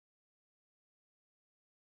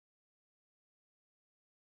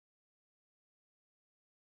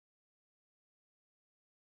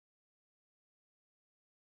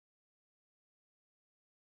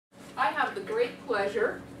I have the great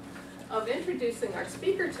pleasure of introducing our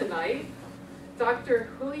speaker tonight, Dr.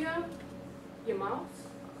 Hülya Yilmaz.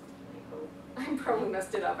 I probably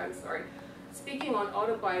messed it up, I'm sorry. Speaking on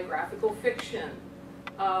autobiographical fiction.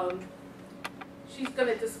 She's going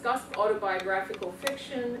to discuss autobiographical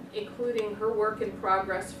fiction, including her work in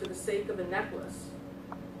progress for the sake of a necklace.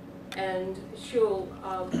 And she'll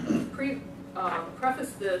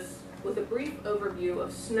preface this with a brief overview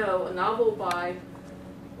of Snow, a novel by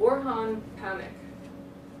Orhan Pamuk.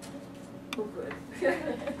 Oh, good.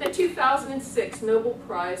 The 2006 Nobel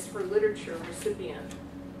Prize for Literature recipient.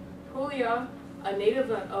 Hülya, a native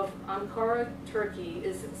of Ankara, Turkey,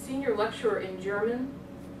 is senior lecturer in German,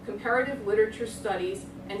 Comparative Literature Studies,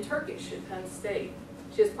 and Turkish at Penn State.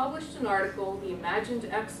 She has published an article, The Imagined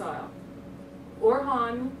Exile,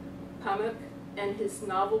 Orhan Pamuk and his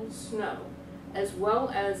novel Snow, as well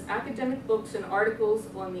as academic books and articles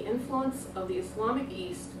on the influence of the Islamic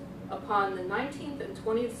East upon the 19th and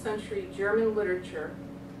 20th century German literature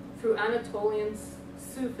through Anatolian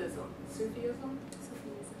Sufism. Sufism?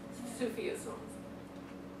 Sufism.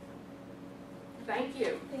 Thank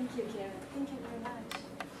you. Thank you, Karen. Thank you very much.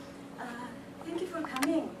 Thank you for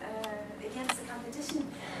coming against the competition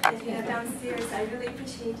that we have downstairs. I really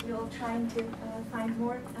appreciate you all trying to find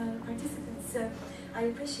more participants. So I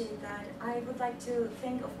appreciate that. I would like to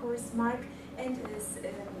thank, of course, Mark and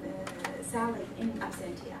Sally in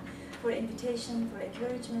absentia for invitation, for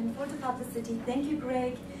encouragement, for the publicity. Thank you,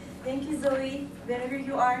 Greg. Thank you, Zoe, wherever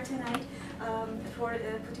you are tonight, for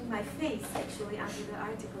putting my face, actually, under the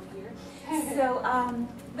article here. So,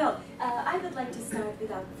 I would like to start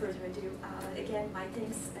without further ado. Again, my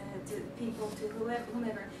thanks to people, to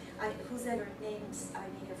whomever, whose names I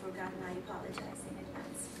may have forgotten. I apologize in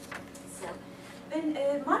advance. So,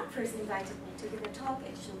 when Mark first invited me to give a talk,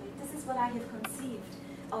 actually, this is what I have conceived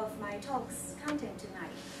of my talk's content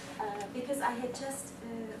tonight. Because I had just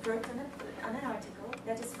worked on an article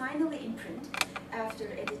that is finally in print after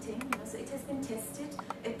editing, so it has been tested,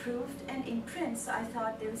 approved, and in print, so I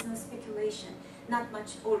thought there was no speculation, not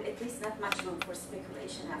much, or at least not much room for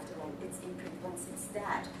speculation. After all, it's in print. Once it's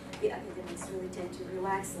that, the academics really tend to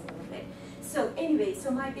relax a little bit. So anyway,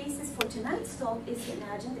 so my basis for tonight's talk is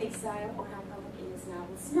Imagined Exile, Orhan Pamuk in his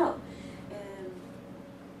novel Snow.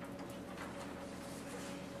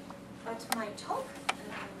 But my talk,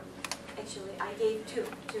 actually, I gave two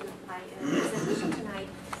to my presentation tonight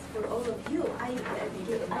for all of you. I have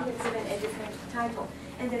given a different title,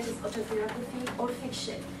 and that is Autobiography or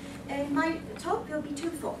Fiction. And my talk will be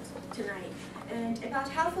twofold tonight. And about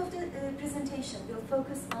half of the presentation will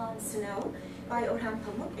focus on Snow by Orhan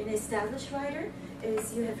Pamuk, an established writer,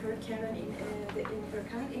 as you have heard Karen in her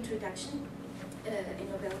kind introduction, a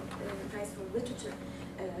Nobel Prize for Literature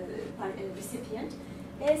recipient,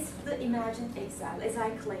 as the imagined exile, as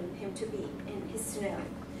I claim him to be in his Snow.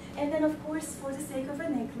 And then, of course, for the sake of a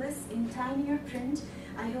necklace, in tinier print,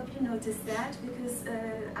 I hope you noticed that, because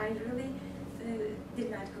I really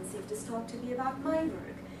did not conceive this talk to be about my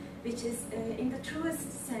work, which is, in the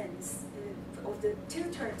truest sense of the two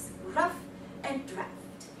terms, rough and draft.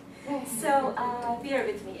 So bear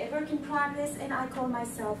with me, a work in progress, and I call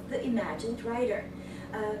myself the imagined writer.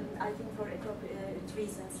 I think for appropriate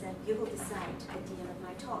reasons that you will decide at the end of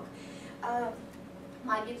my talk.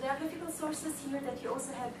 My bibliographical sources here that you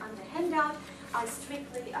also have on the handout are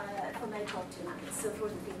strictly for my talk tonight. So for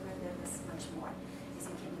the beginner, there is much more, as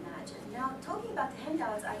you can imagine. Now, talking about the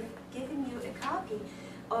handouts, I have given you a copy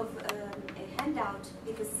of a handout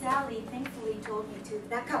because Sally thankfully told me to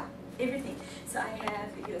back up everything. So I have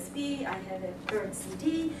a USB, I have a burned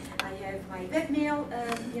CD, I have my webmail,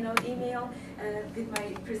 email with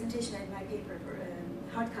my presentation and my paper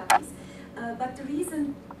hard copies. But the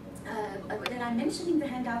reason that I'm mentioning the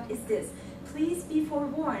handout is this. Please be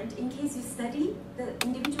forewarned in case you study the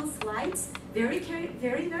individual slides very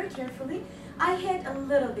carefully. I had a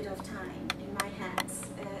little bit of time in my hands.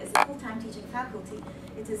 As a full-time teaching faculty,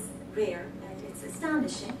 it is rare and it's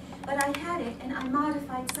astonishing, but I had it and I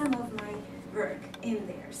modified some of my work in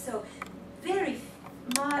there. So very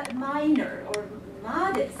minor or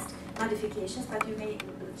modest modifications, but you may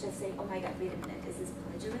just say, oh my God, wait a minute, is this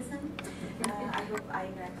plagiarism? I hope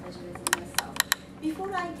I'm not plagiarism myself.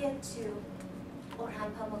 Before I get to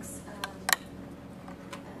Orhan Pamuk's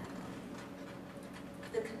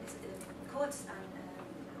the quotes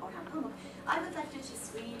on Orhan Pamuk, I would like to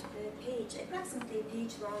just read a page, approximately a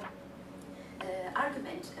page-long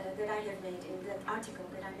argument that I have made in that article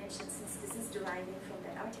that I mentioned, since this is deriving from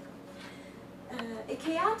that article. A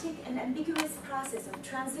chaotic and ambiguous process of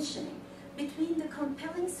transitioning between the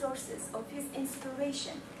compelling sources of his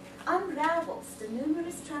inspiration unravels the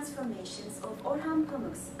numerous transformations of Orhan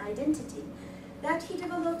Pamuk's identity that he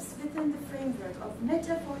develops within the framework of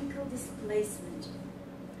metaphorical displacement,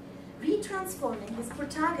 retransforming his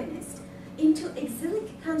protagonist into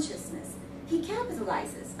exilic consciousness. He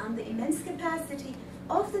capitalizes on the immense capacity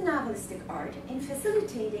of the novelistic art in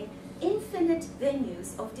facilitating infinite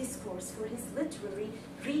venues of discourse for his literary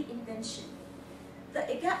reinvention.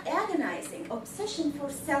 The agonizing obsession for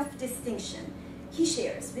self-distinction he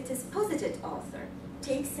shares with his posited author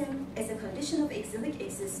takes him as a condition of exilic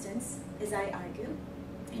existence, as I argue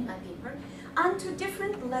in my paper, onto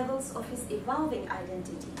different levels of his evolving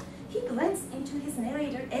identity. He blends into his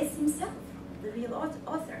narrator as himself, the real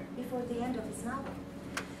author, before the end of his novel.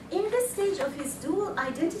 In this stage of his dual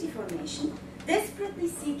identity formation, desperately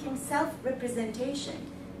seeking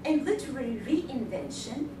self-representation and literary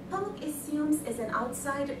reinvention, Pamuk assumes an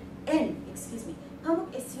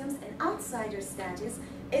outsider status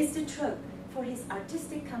as the trope for his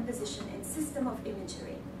artistic composition and system of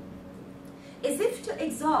imagery. As if to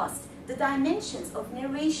exhaust the dimensions of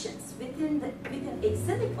narrations within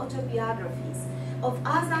exilic autobiographies of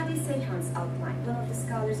Azadeh Seyhan's outline, one of the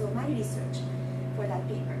scholars of my research for that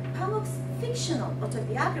paper, Pamuk's fictional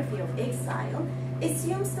autobiography of exile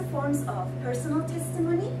assumes the forms of personal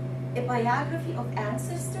testimony, a biography of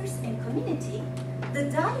ancestors and community, the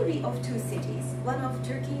diary of two cities, one of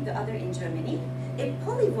Turkey, the other in Germany, a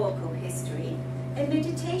polyvocal history, a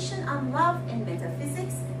meditation on love and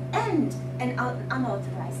metaphysics, and an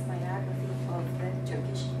unauthorized biography of the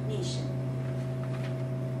Turkish nation.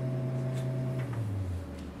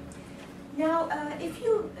 Now, a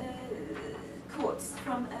few quotes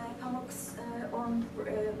from Pamuk's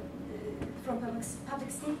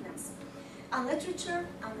public statements on literature,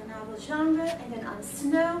 on the novel genre, and then on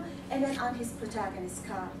snow, and then on his protagonist,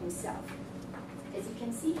 Ka himself. As you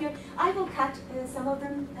can see here, I will cut some of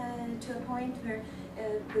them to a point where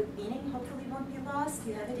the meaning hopefully won't be lost.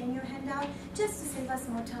 You have it in your handout, just to save us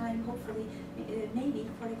more time, hopefully, maybe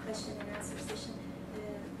for a question and answer session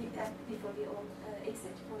before we all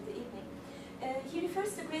exit for the evening. He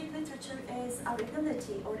refers to great literature as our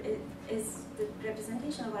ability, or is the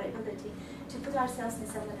representation of our ability to put ourselves in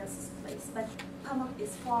someone else's place. But Pamuk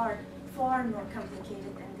is far, far more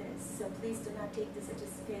complicated than this. So please do not take this at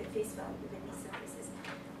face value when he says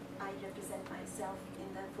I represent myself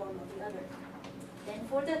in the form of the other. Then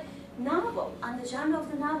for the novel, on the genre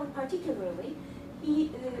of the novel particularly,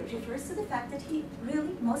 he refers to the fact that he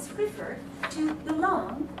really most preferred to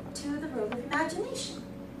belong to the world of imagination.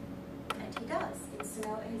 He does in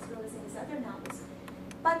Snow as well as in his other novels.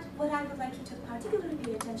 But what I would like you to particularly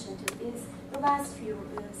pay attention to is the last few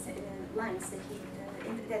lines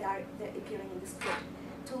that are appearing in this quote.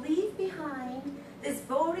 To leave behind this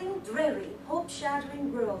boring, dreary,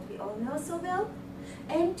 hope-shattering world we all know so well,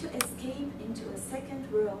 and to escape into a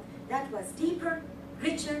second world that was deeper,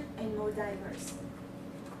 richer, and more diverse.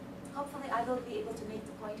 Hopefully I will be able to make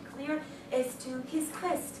the point clear as to his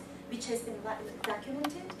quest, which has been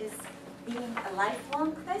documented, is being a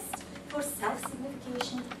lifelong quest for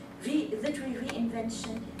self-signification, literary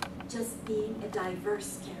reinvention, just being a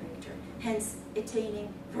diverse character, hence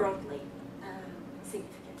attaining worldly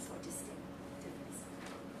significance or distinctiveness.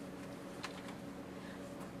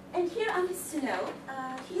 And here on his Snow,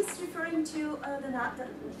 he is referring to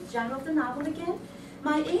the genre of the novel again.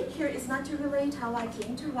 My aim here is not to relate how I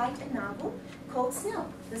came to write a novel called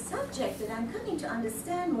Snow. The subject that I'm coming to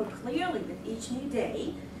understand more clearly with each new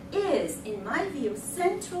day is, in my view,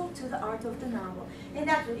 central to the art of the novel, and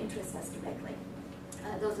that will interest us directly.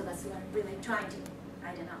 Those of us who are really trying to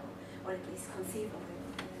write a novel, or at least conceive of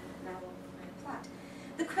a novel plot.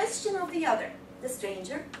 The question of the other, the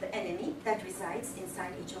stranger, the enemy that resides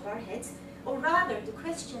inside each of our heads, or rather the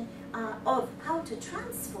question of how to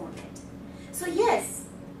transform it. So yes,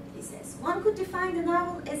 he says, one could define the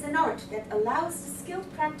novel as an art that allows the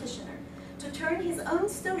skilled practitioner to turn his own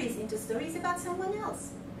stories into stories about someone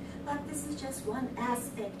else. But this is just one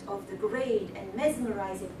aspect of the great and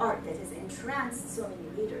mesmerizing art that has entranced so many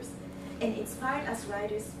readers and inspired us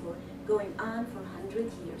writers for going on for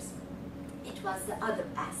 100 years. It was the other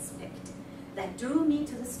aspect that drew me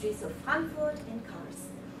to the streets of Frankfurt and Kars.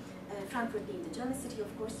 Frankfurt being the German city,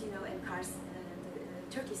 of course, you know, and Kars,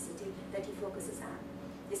 the Turkish city that he focuses on,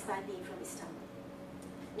 despite being from Istanbul.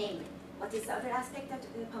 Namely, what is the other aspect that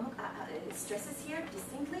Pamuk stresses here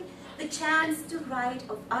distinctly? The chance to write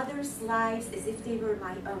of others' lives as if they were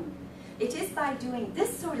my own. It is by doing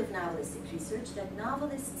this sort of novelistic research that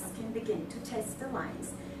novelists can begin to test the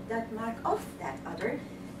lines that mark off that other,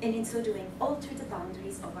 and in so doing alter the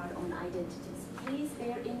boundaries of our own identities. please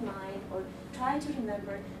bear in mind or try to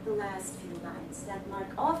remember the last few lines that mark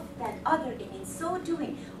off that other, and in so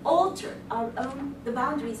doing, alter the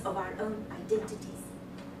boundaries of our own identities.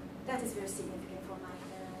 That is very significant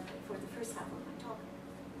for the first half of my talk.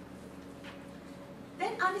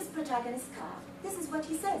 Then on his protagonist, Ka, this is what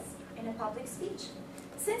he says in a public speech.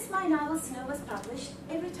 Since my novel Snow was published,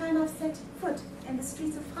 every time I've set foot in the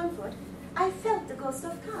streets of Frankfurt, I felt the ghost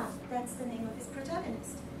of Ka. That's the name of his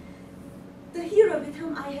protagonist. The hero with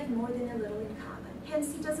whom I have more than a little in common.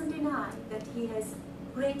 Hence, he doesn't deny that he has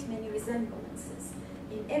great many resemblances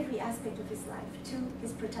in every aspect of his life to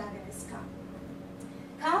his protagonist, Ka.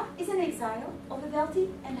 Ka is an exile of a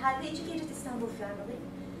wealthy and highly educated Istanbul family.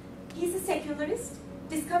 He's a secularist,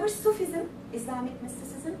 discovers Sufism, Islamic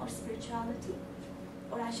mysticism or spirituality.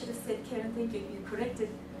 Or I should have said, Karen, thank you, you corrected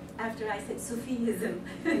after I said Sufism.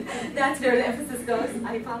 That's where the emphasis goes,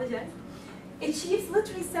 I apologize. Achieves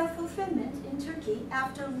literary self-fulfillment in Turkey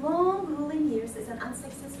after long ruling years as an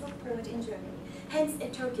unsuccessful poet in Germany, hence a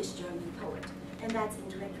Turkish-German poet. And that's in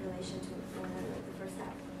direct relation to the first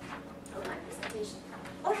half of my presentation.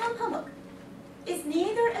 Orhan Pamuk is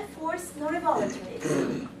neither a forced nor a voluntary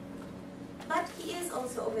exile, but he is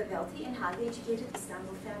also of a wealthy and highly educated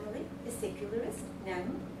Istanbul family, a secularist,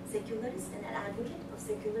 and an advocate of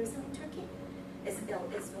secularism in Turkey, as well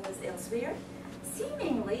as elsewhere.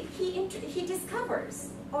 Seemingly, he discovers,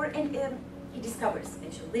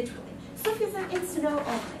 actually, literally, Sufism in Snow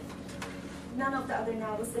only. None of the other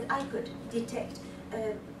novels that I could detect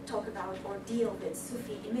talk about or deal with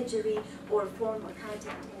Sufi imagery or form or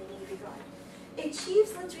content in any regard.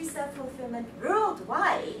 Achieves literary self-fulfillment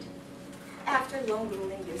worldwide after long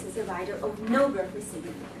ruling years as a writer of no earthly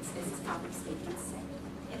significance, as his public statements say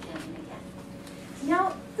again and again.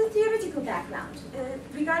 Now, the theoretical background.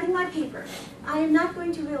 Regarding my paper, I am not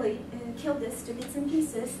going to really kill this to bits and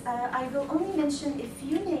pieces. I will only mention a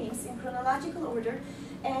few names in chronological order,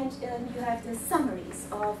 and you have the summaries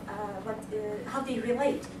of how they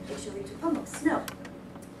relate, actually, to Pamuk's Snow.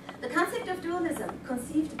 The concept of dualism,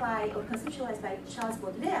 conceived by or conceptualized by Charles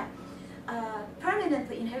Baudelaire,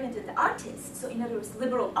 permanently inherent in the artist, so in other words,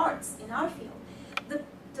 liberal arts in our field,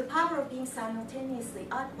 the power of being simultaneously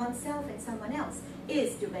oneself and someone else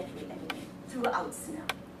is directly evident throughout Snow.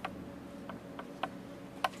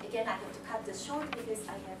 Again, I have to cut this short because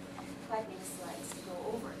I have 5 many slides to go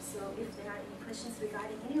over. So if there are any questions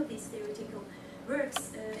regarding any of these theoretical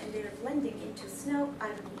works and their blending into Snow, I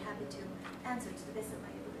would be happy to answer to the best of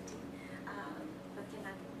my ability, but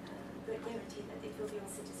cannot guarantee that it will be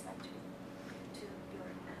satisfactory to your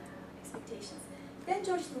expectations. Then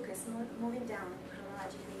George Lucas, moving down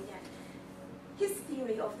chronologically again, his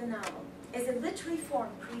theory of the novel as a literary form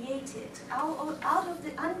created out of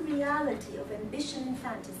the unreality of ambition and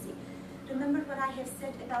fantasy. Remember what I have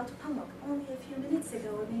said about Pamuk only a few minutes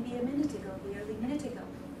ago, or maybe a minute ago, barely a minute ago,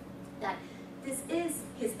 that this is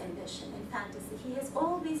his ambition and fantasy. He has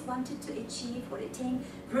always wanted to achieve or attain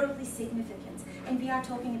worldly significance. And we are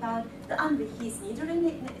talking about the unreal. He's neither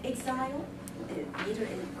in exile, neither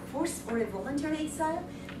in forced or a voluntary exile,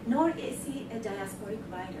 nor is he a diasporic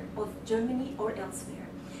writer of Germany or elsewhere.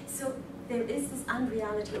 So there is this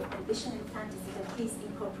unreality of ambition and fantasy that he's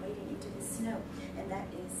incorporating into his Snow. And that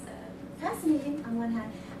is fascinating on one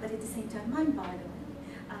hand, but at the same time mind-boggling,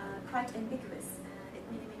 quite ambiguous at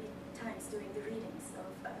many, many times during the readings of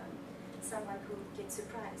someone who gets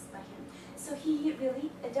surprised by him. So he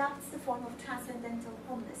really adopts the form of transcendental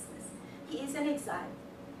homelessness. He is an exile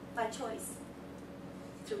by choice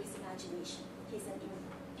through his imagination. He's an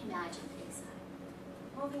imagined exile.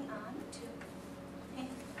 Moving on to him.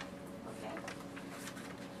 Okay.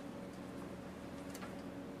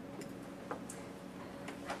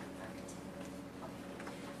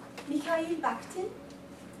 Mikhail Bakhtin.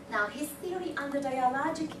 Now, his theory on the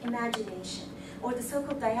dialogic imagination, or the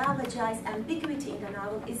so-called dialogized ambiguity in the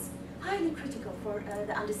novel, is highly critical for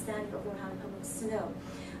the understanding of Orhan Pamuk's Snow.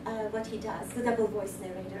 What he does, the double voice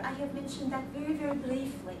narrator. I have mentioned that very, very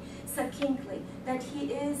briefly, succinctly, that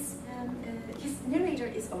he is, his narrator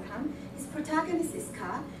is Orhan, his protagonist is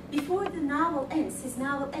Ka. Before the novel ends, his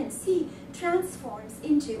novel ends, he transforms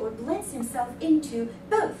into or blends himself into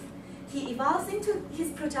both. He evolves into his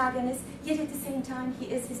protagonist, yet at the same time he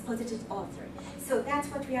is his positive author. So that's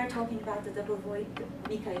what we are talking about, the double voice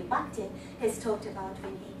Mikhail Bakhtin has talked about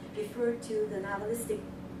when he referred to the novelistic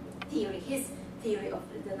theory, his theory of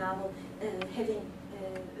the novel being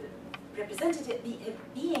representative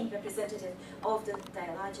of the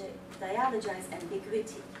dialogized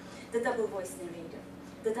ambiguity, the double voice narrator,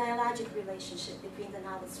 the dialogic relationship between the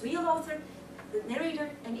novel's real author, the narrator,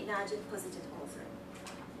 and imagined positive author.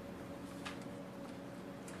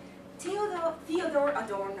 Theodor Theodore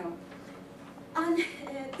Adorno. And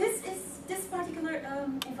this particular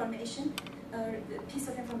information, piece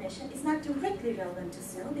of information, is not directly relevant to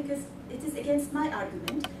Snow because it is against my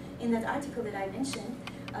argument in that article that I mentioned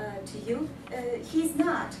to you. He's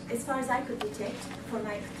not, as far as I could detect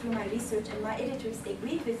through my research, and my editors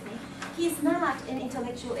agreed with me, he's not an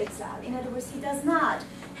intellectual exile. In other words, he does not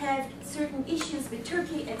have certain issues with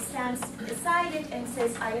Turkey and stands aside it and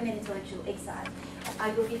says, I am an intellectual exile.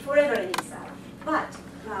 I will be forever an exile. But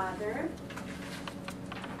rather,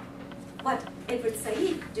 what Edward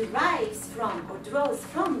Said derives from or draws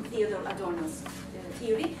from Theodore Adorno's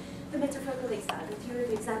theory, the metaphorical exile, the theory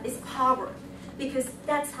of exile is power, because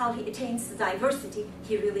that's how he attains the diversity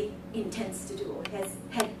he really intends to do or has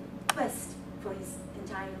had quest for his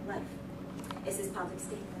entire life, as his public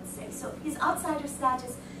statements say. So his outsider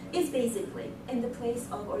status is basically in the place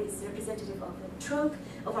of, or is representative of, the trope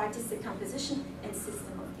of artistic composition and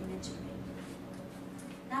system of imagery.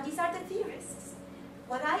 Now these are the theorists.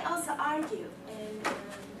 What I also argue in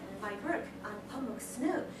my work on Pamuk's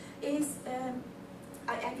Snow is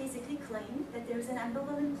I basically claim that there is an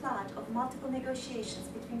ambivalent plot of multiple negotiations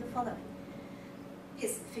between the following.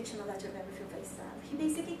 His fictional autobiography of exile. He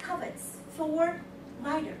basically covets 4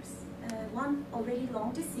 writers. One already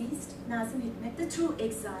long deceased, Nazım Hikmet, the true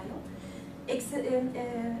exile.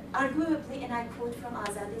 Arguably, and I quote from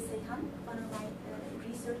Azadeh Seyhan, one of my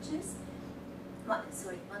researchers, one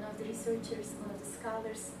of the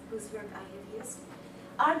scholars whose work I have used.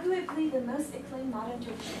 Arguably the most acclaimed modern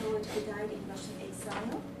Turkish poet who died in Russian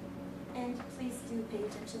exile. And please do pay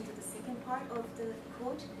attention to the second part of the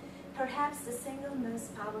quote. Perhaps the single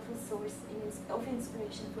most powerful source of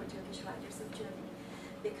inspiration for Turkish writers of Germany.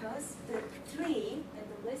 Because the 3 in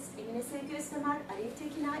the list, Emine Sevgi Özdemir, Alef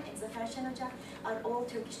Tekinay, and Zafer Şenocak, are all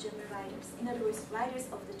Turkish German writers. In other words, writers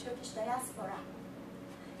of the Turkish diaspora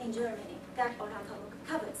in Germany that Orhan Pamuk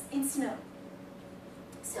covets in Snow.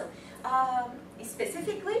 So,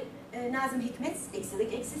 specifically, Nazım Hikmet's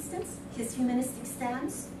exilic existence, his humanistic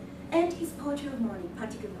stance, and his poetry of mourning,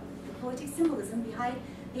 particularly. The poetic symbolism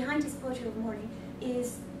behind his poetry of mourning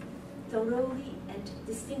is thoroughly and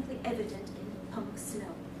distinctly evident in Pamuk's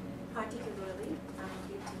Snow. Particularly, I will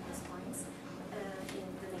give to those points in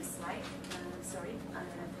the next slide. Sorry, I'm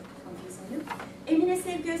confusing you. Emine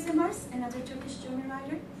Sevgi Özdemir, another Turkish German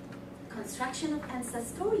writer, construction of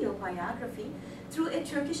ancestorial biography through a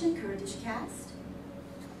Turkish and Kurdish cast.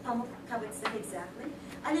 Pamuk covers that exactly.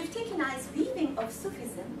 Alef Tekinay's weaving of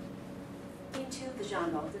Sufism into the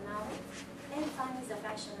genre of the novel. And finally,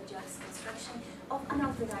 Zafer Şenocak's construction of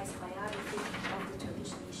unauthorized biography of the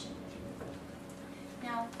Turkish nation.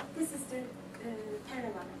 Now, this is the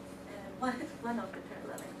parallel, one of the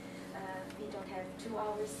parallel. We don't have 2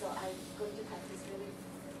 hours, so I'm going to cut this really.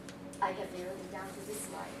 I have narrowed it down to this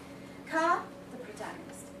slide. Ka, the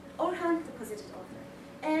protagonist. Orhan, the posited author.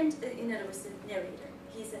 And in other words, the narrator.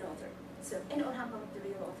 He's an author. So, and Orhan Pamuk, the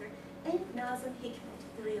real author. And Nazım Hikmet,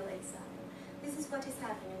 the real exile. This is what is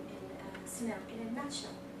happening in Snow in a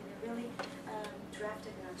nutshell, in a really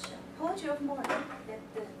drafted nutshell. Poetry of mourning,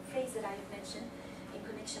 the phrase that I have mentioned in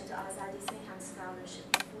connection to Azadeh Seyhan's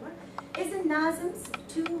scholarship before, is in Nazım's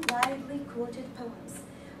 2 widely quoted poems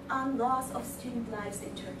on loss of student lives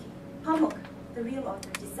in Turkey. Pamuk, the real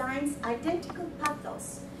author, designs identical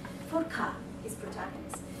pathos for Ka, his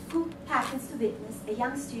protagonist, who happens to witness a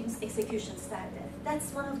young student's execution-style death.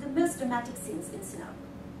 That's one of the most dramatic scenes in Snow.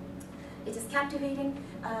 It is captivating,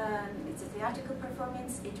 it's a theatrical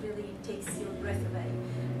performance, it really takes your breath away,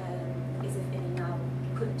 as if any novel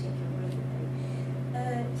couldn't take your breath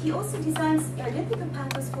away. He also designs identical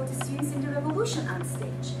pathos for the students in the revolution on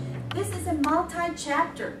stage. This is a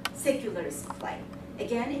multi-chapter secularist play,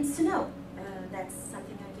 again in Snow. That's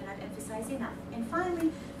something I cannot emphasize enough. And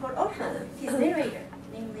finally, for Orhan, his narrator,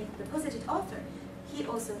 namely the posited author, he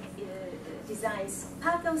also designs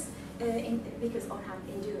pathos because Orhan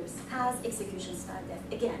endures Ka's execution-style death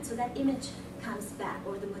again. So that image comes back,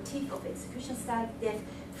 or the motif of execution-style death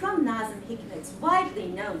from Nazım Hikmet's widely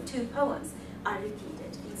known 2 poems are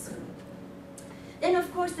repeated in Snow. Then,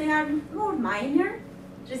 of course, there are more minor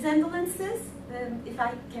resemblances, if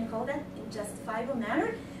I can call that in justifiable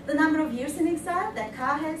manner. The number of years in exile that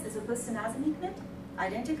Ka has as opposed to Nazım Hikmet,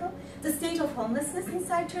 identical. The state of homelessness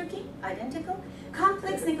inside Turkey, identical.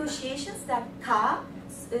 Complex negotiations that Ka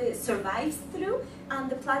survives through on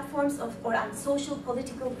the platforms of, or on social,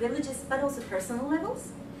 political, religious, but also personal levels.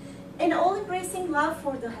 An all-embracing love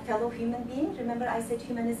for the fellow human being. Remember I said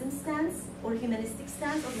humanism stance, or humanistic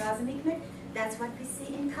stance of Nazım Hikmet. That's what we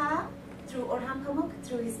see in Ka, through Orhan Pamuk,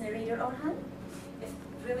 through his narrator Orhan.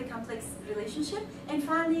 A really complex relationship. And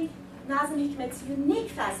finally, Nazım Hikmet's unique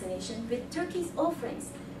fascination with Turkey's offerings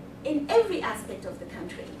in every aspect of the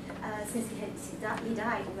country. Since he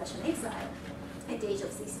died in Russian exile at the age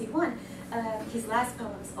of 61, his last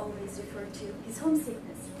poems always refer to his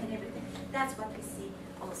homesickness and everything. That's what we see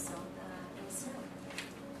also in Snow.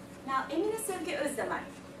 Now, Emine Sevgi Özdemir.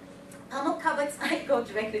 Pamuk covets, I go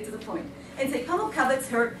directly to the point, and say Pamuk covets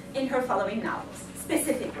her in her following novels,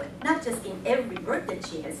 specifically, not just in every work that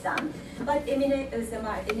she has done, but Emine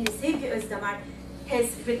Sevgi Özdemir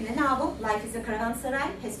has written a novel, Life is a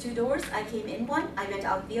Karavansaray, has 2 doors, I came in one, I went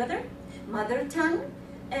out the other, Mother Tongue,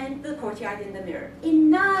 and The Courtyard in the Mirror.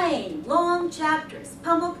 In 9 long chapters,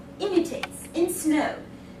 Pamuk imitates, in Snow,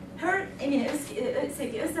 her, Emine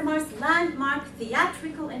Sevgi Özdemir's landmark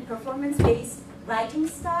theatrical and performance-based writing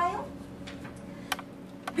style,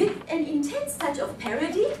 with an intense touch of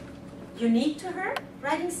parody, unique to her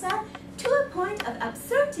writing style, to a point of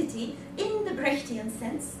absurdity in the Brechtian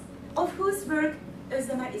sense, of whose work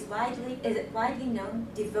Özdemir is widely known,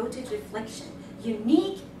 devoted reflection,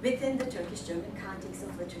 unique within the Turkish-German context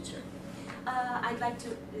of literature. I'd like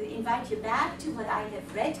to invite you back to what I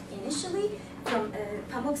have read initially from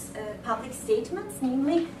Pamuk's public statements,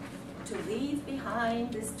 namely, to leave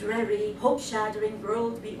behind this dreary, hope-shattering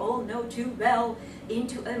world we all know too well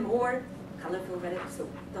into a more colorful, so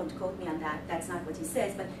don't quote me on that, that's not what he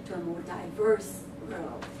says, but to a more diverse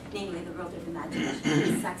world, namely the world of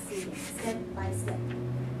imagination, succeeding step by step.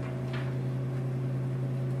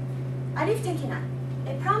 Arif Tekinay,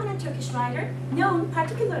 a prominent Turkish writer, known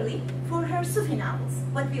particularly for her Sufi novels,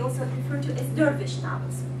 what we also refer to as dervish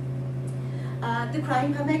novels. The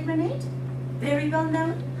Crying Pomegranate, very well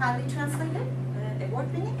known, highly translated,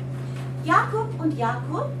 award-winning. Yakup und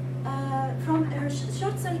Yakup, from her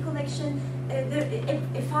short story collection,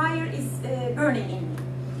 A Fire is Burning in Me.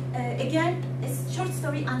 Again, a short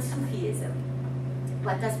story on Sufism.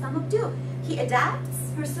 What does Pamuk do? He adapts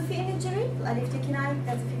her Sufi imagery, Arif Tekinay,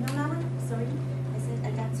 that's a female novel, sorry, I said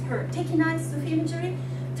adapts her. Tekinay's Sufi imagery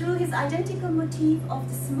through his identical motif of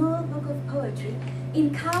the small book of poetry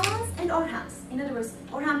in Ka's and Orhan's. In other words,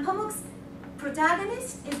 Orhan Pamuk's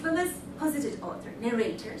protagonist as well as posited author,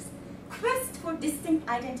 narrators, quest for distinct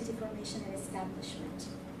identity formation and establishment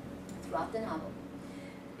throughout the novel.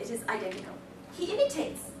 It is identical. He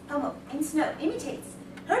imitates, Pamuk in Snow, imitates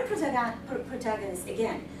her protagonist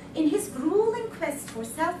again in his grueling quest for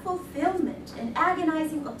self-fulfillment and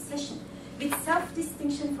agonizing obsession with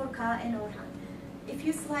self-distinction for Ka and Orhan. A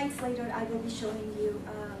few slides later, I will be showing you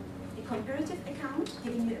a comparative account,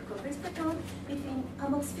 giving you a comparative account between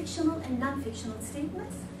Pamuk's fictional and non-fictional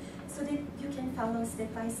statements, so that you can follow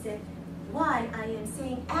step by step why I am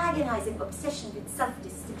saying agonizing obsession with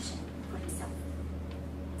self-distinction for himself,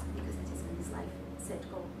 because that has been his life set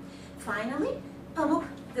goal. Finally, Pamuk,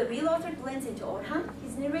 the real author, blends into Orhan,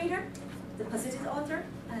 his narrator. The positive author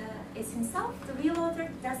is himself. The real author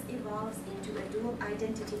thus evolves into a dual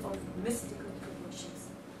identity of mystical proportions.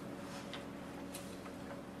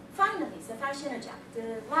 Finally, Zafer Şenocak,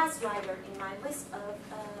 the last writer in my list of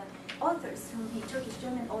authors whom he,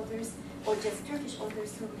 Turkish-German authors, or just Turkish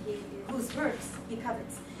authors whose works he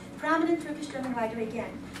covets. Prominent Turkish-German writer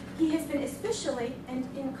again. He has been especially, and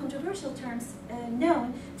in controversial terms,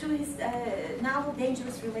 known through his novel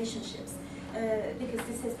Dangerous Relationships, because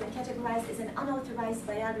this has been categorized as an unauthorized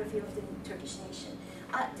biography of the Turkish nation.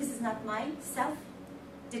 This is not my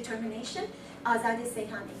self-determination. Azade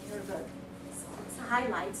Seyhan in her book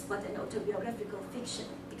highlights what an autobiographical fiction,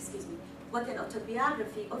 what an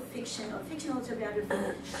autobiography of fiction or fictional autobiography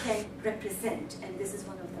can represent, and this is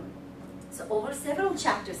one of them. So over several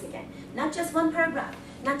chapters again, not just one paragraph,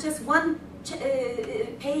 not just one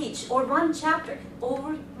page or one chapter,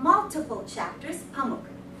 over multiple chapters, Pamuk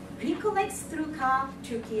recollects through Ka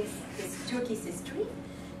Turkey's history,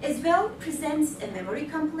 as well presents a memory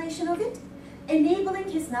compilation of it, enabling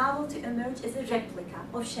his novel to emerge as a replica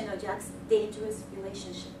of Şenocak's Dangerous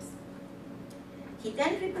Relationships. He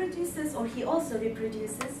then reproduces, or he also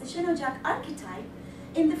reproduces, the Şenocak archetype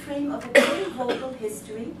in the frame of a very vocal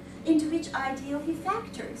history into which ideal he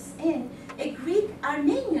factors in a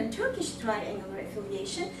Greek-Armenian-Turkish triangular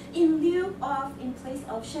affiliation in place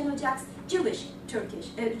of Şenocak's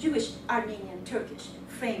Jewish-Armenian-Turkish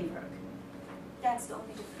framework. That's the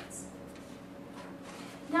only difference.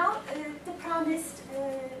 Now, the promised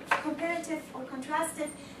comparative or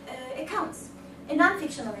contrastive accounts. A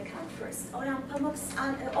non-fictional account first, Orhan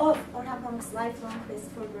Pamuk's lifelong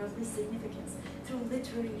quest for worldly significance through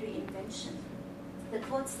literary reinvention. The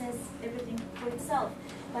quote says everything for itself,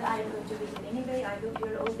 but I'm going to read it anyway. I hope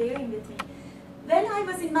you're all bearing with me. When I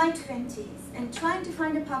was in my 20s and trying to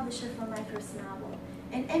find a publisher for my first novel,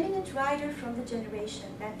 an eminent writer from the generation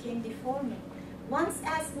that came before me, once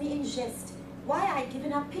asked me in jest why I'd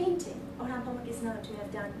given up painting. Orhan Pamuk is known to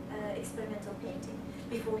have done experimental painting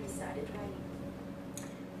before he started writing.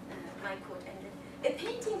 My quote ended. A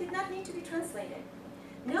painting did not need to be translated.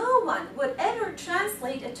 No one would ever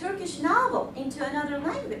translate a Turkish novel into another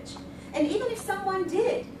language. And even if someone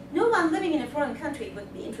did, no one living in a foreign country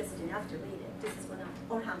would be interested enough to read it. This is one of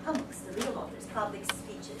Orhan Pamuk's, the real author's, public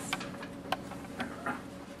speeches.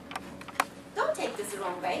 Don't take this the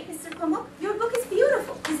wrong way, Mr. Pamuk. Your book is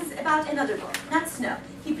beautiful. This is about another book, not Snow.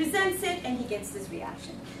 He presents it and he gets this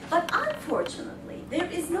reaction. But unfortunately, there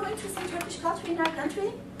is no interest in Turkish culture in our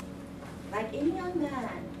country. Like any young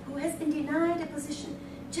man who has been denied a position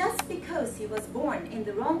just because he was born in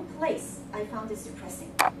the wrong place, I found this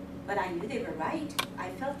depressing. But I knew they were right. I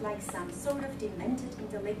felt like some sort of demented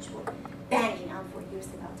intellectual banging on for years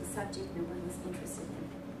about a subject no one was interested in.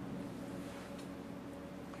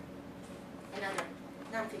 Another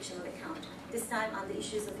non-fictional account, this time on the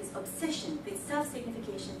issues of his obsession with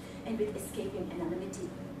self-signification and with escaping anonymity.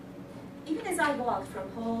 Even as I walked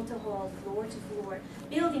from hall to hall, floor to floor,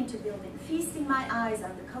 building to building, feasting my eyes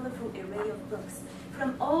on the colorful array of books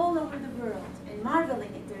from all over the world and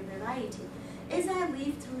marveling at their variety, as I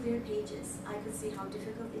leafed through their pages, I could see how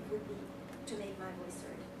difficult it would be to make my voice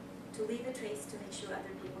heard, to leave a trace to make sure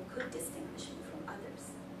other people could distinguish me from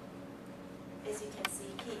others. As you can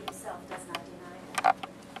see, he himself does not deny that.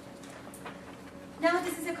 Now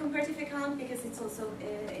this is a comparative account because it also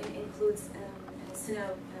includes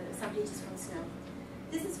Snow, some pages from Snow.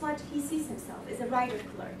 This is what he sees himself as a writer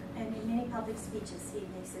clerk, and in many public speeches he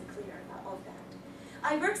makes it clear of that.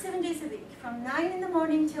 I work 7 days a week, from 9 in the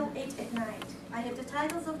morning till 8 at night. I have the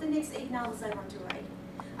titles of the next 8 novels I want to write.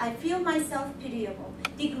 I feel myself pitiable,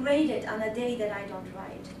 degraded on a day that I don't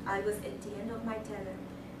write. I was at the end of my tether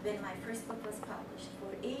when my first book was published.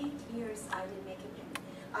 For 8 years I didn't make a penny.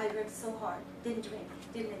 I worked so hard, didn't drink,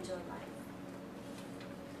 didn't enjoy life.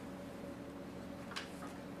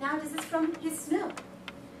 Now this is from his Snow.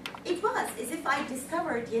 It was as if I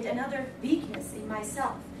discovered yet another weakness in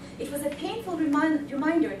myself. It was a painful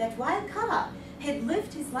reminder that while Ka had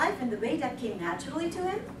lived his life in the way that came naturally to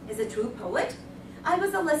him, as a true poet, I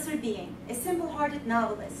was a lesser being, a simple-hearted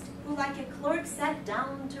novelist, who like a clerk sat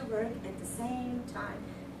down to work at the same time,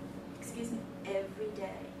 every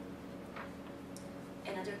day.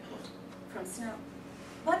 Another quote from Snow.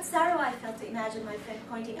 What sorrow I felt to imagine my friend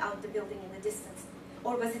pointing out the building in the distance.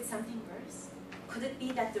 Or was it something worse? Could it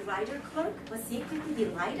be that the writer clerk was secretly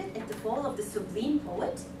delighted at the fall of the sublime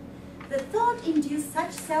poet? The thought induced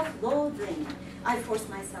such self-loathing, I forced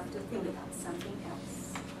myself to think about something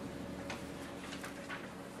else.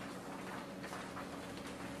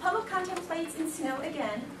 Pamuk contemplates in Snow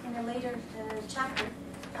again, in a later chapter,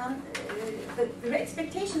 the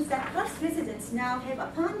expectations that Kaf's residents now have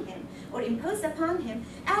upon him, or impose upon him,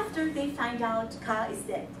 after they find out Ka is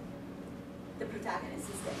dead. The protagonist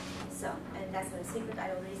is dead. So, and that's no secret, I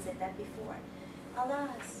already said that before.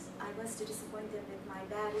 Alas, I was to disappoint them with my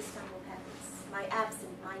bad Istanbul habits, my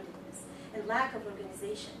absent-mindedness, and lack of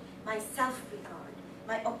organization, my self-regard,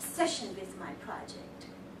 my obsession with my project,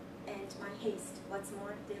 and my haste. What's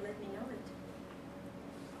more, they let me know it.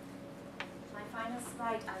 My final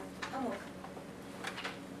slide on Pamuk.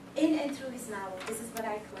 In and through his novel, this is what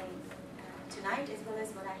I claim tonight, as well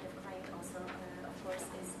as what I have claimed also, of course,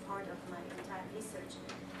 as part of my entire research.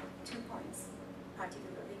 2 points,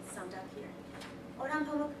 particularly summed up here. Orhan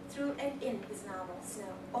Pamuk, through and in his novel,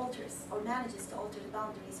 Snow, alters or manages to alter the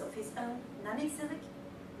boundaries of his own non-exilic,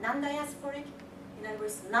 non-diasporic, in other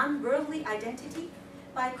words, non-worldly identity,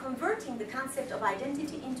 by converting the concept of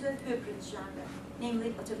identity into a hybrid genre,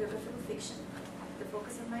 namely autobiographical fiction, the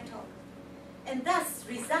focus of my talk, and thus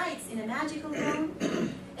resides in a magical realm,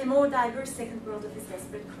 a more diverse second world of his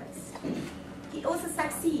desperate quest. He also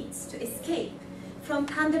succeeds to escape from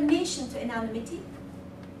condemnation to anonymity,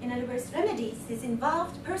 in other words, remedies his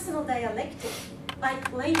involved personal dialectic by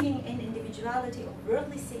claiming an individuality of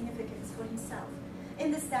worldly significance for himself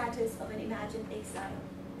in the status of an imagined exile,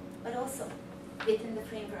 but also within the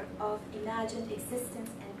framework of imagined existence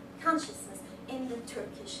and consciousness in the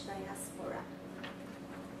Turkish diaspora.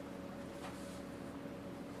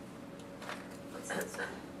 What's this one?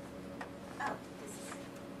 Oh, this is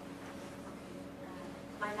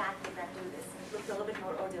my math did not do this. It looked a little bit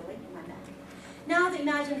more orderly in my math. Now the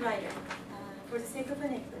imagined writer, for the sake of a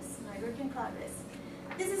necklace, my work in progress.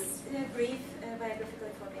 This is a brief biographical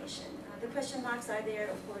information. The question marks are there,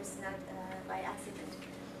 of course, not by accident.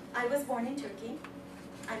 I was born in Turkey.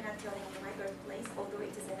 I'm not telling you my birthplace, although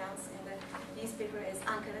it is announced in the newspaper as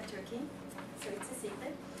Ankara, Turkey, so it's a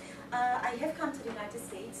secret. I have come to the United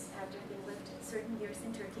States after having lived certain years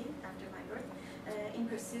in Turkey after my birth in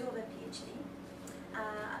pursuit of a Ph.D.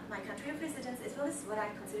 My country of residence, as well as what I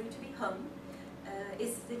consider to be home,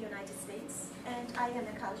 is the United States, and I am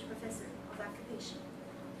a college professor of occupation.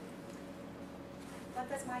 What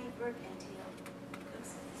does my work entail? Oops,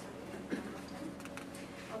 sorry.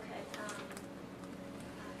 Okay.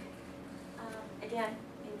 Again,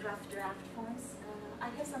 in draft forms, I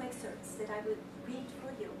have some excerpts that I would read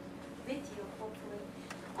for you, with you, hopefully,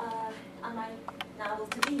 on my novel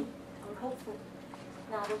To Be, or Hopeful.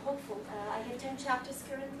 Novel Hopeful. I have 10 chapters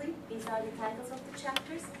currently. These are the titles of the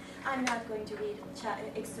chapters. I'm not going to read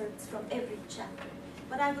excerpts from every chapter.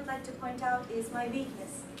 What I would like to point out is my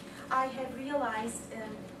weakness. I have realized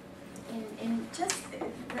in just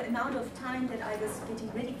the amount of time that I was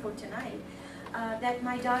getting ready for tonight, that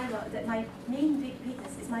my dialogue, that my main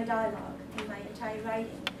weakness is my dialogue in my entire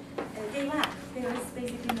writing. They lack. There is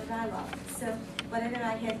basically no dialogue. So whatever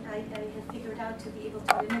I have figured out to be able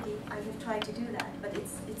to remedy, I have tried to do that. But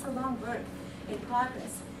it's a long work in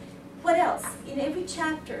progress. What else? In every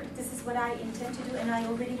chapter, this is what I intend to do, and I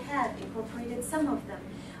already have incorporated some of them.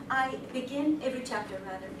 I begin every chapter,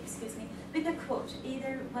 with a quote,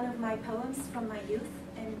 either one of my poems from my youth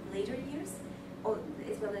and later years, or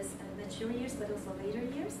as well as mature years, but also later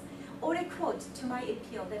years, or a quote to my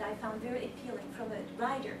appeal that I found very appealing from a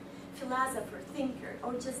writer, philosopher, thinker,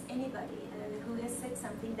 or just anybody who has said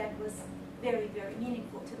something that was very, very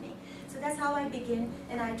meaningful to me. So that's how I begin,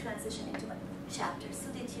 and I transition into a chapter so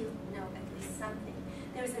that you know at least something.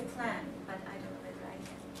 There's a plan, but I don't know whether I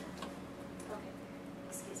can. Okay,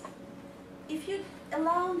 excuse me. If you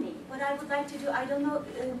allow me, what I would like to do, I don't know,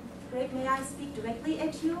 Greg, may I speak directly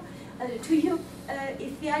at you, to you?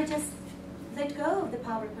 If I just let go of the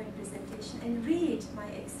PowerPoint presentation and read my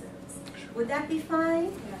excerpts, would that be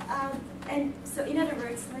fine? Yeah. And so, in other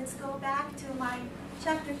words, let's go back to my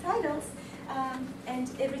chapter titles, and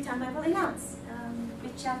every time I will announce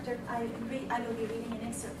which chapter I will be reading an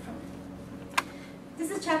excerpt from. This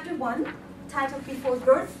is chapter 1, titled Before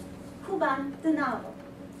Birth, Kuban the Novel.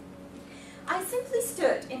 I simply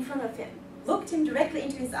stood in front of him, looked him directly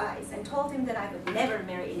into his eyes, and told him that I would never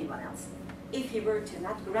marry anyone else, if he were to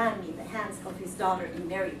not grant me the hands of his daughter in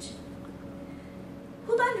marriage.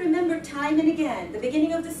 Kuban remembered time and again the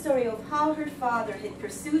beginning of the story of how her father had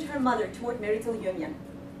pursued her mother toward marital union.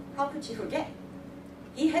 How could she forget?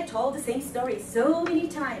 He had told the same story so many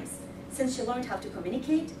times since she learned how to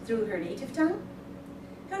communicate through her native tongue.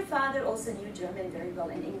 Her father also knew German very well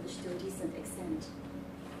and English to a decent extent.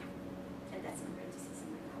 And that's in parentheses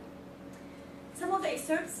in my novel. Some of the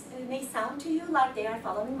excerpts may sound to you like they are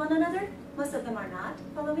following one another. Most of them are not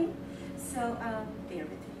following, so bear with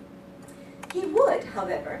me. He would,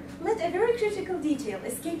 however, let a very critical detail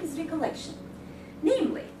escape his recollection,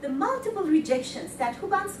 namely the multiple rejections that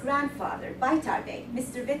Kuban's grandfather, Baytar Bey,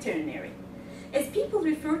 Mr. Veterinary, as people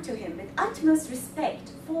referred to him with utmost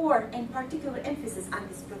respect for and particular emphasis on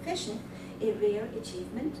his profession, a rare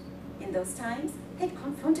achievement in those times, had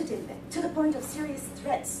confronted him with, to the point of serious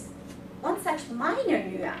threats. One such minor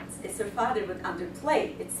nuance, as her father would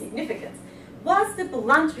underplay its significance, was the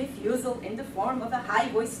blunt refusal in the form of a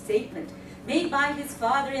high-voiced statement made by his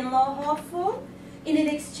father-in-law Hopeful in an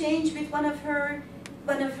exchange with one of her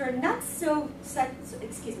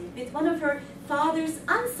father's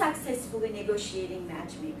unsuccessfully negotiating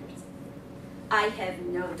matchmakers. I have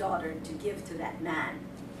no daughter to give to that man.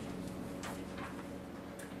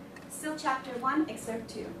 Still chapter 1, excerpt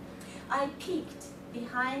 2. I peeked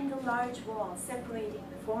behind the large wall separating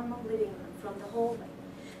the formal living room from the hallway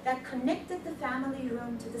that connected the family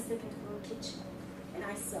room to the second-floor kitchen, and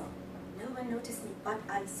I saw. No one noticed me, but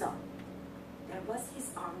I saw. There was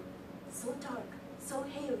his arm, so dark, so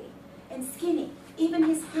hairy, and skinny. Even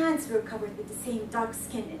his hands were covered with the same dark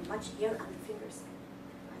skin and much hair on the fingers.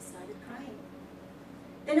 I started crying.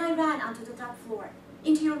 Then I ran onto the top floor,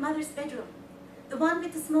 into your mother's bedroom, the one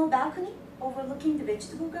with the small balcony overlooking the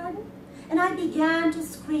vegetable garden, and I began to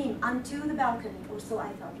scream onto the balcony, or so I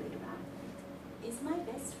thought later on. Is my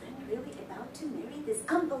best friend really about to marry this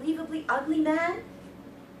unbelievably ugly man?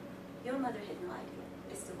 Your mother had no idea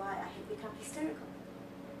as to why I had become hysterical.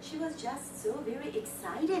 She was just so very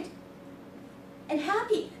excited and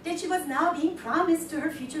happy that she was now being promised to her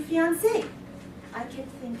future fiancé. I kept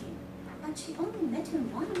thinking, but she only met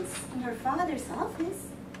him once in her father's office.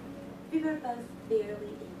 We were both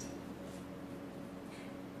barely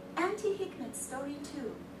 18. Auntie Hikmet's story,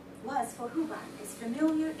 too, was for Kuban as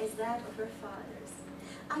familiar as that of her father's.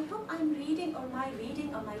 I hope I'm reading, or my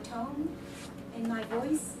reading, or my tone and my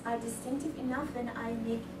voice are distinctive enough that I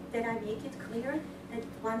make it clear That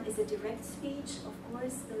one is a direct speech, of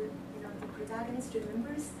course, the protagonist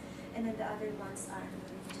remembers, and then the other ones are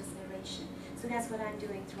just narration. So that's what I'm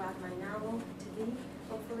doing throughout my novel, to be,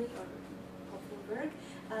 hopefully, or hopeful work.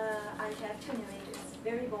 I have two narrators,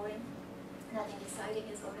 very boring, nothing exciting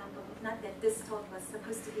as Orhan Pamuk. Not that this talk was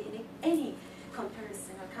supposed to be in any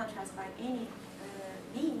comparison or contrast by any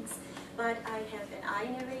means, but I have an I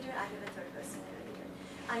narrator, I have a third person narrator.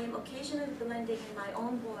 I am occasionally blending in my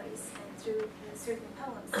own voice and through certain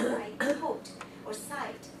poems that I quote or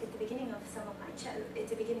cite at the beginning of at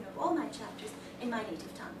the beginning of all my chapters in my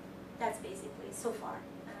native tongue. That's basically so far,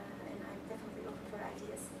 and I'm definitely open for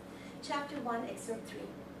ideas. Chapter 1, Excerpt 3.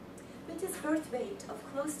 With his birth weight of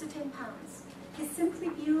close to 10 pounds, his simply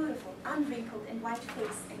beautiful, unwrinkled and white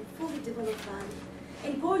face and fully developed body,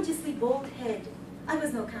 and gorgeously bald head, I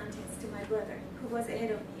was no contest to my brother, who was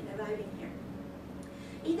ahead of me in arriving here.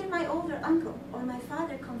 Either my older uncle or my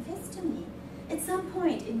father confessed to me at some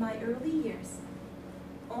point in my early years,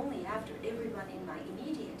 only after everyone in my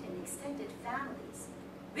immediate and extended families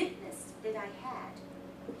witnessed that I had,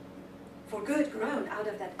 for good, grown out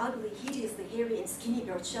of that ugly, hideously hairy and skinny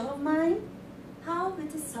bird shell of mine, how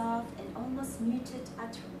with a soft and almost muted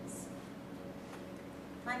utterance.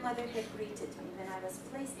 My mother had greeted me when I was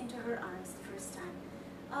placed into her arms the first time.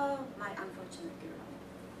 Oh, my unfortunate girl.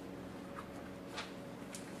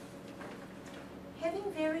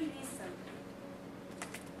 Having very recently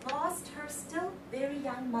lost her still very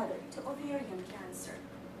young mother to ovarian cancer,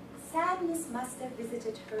 sadness must have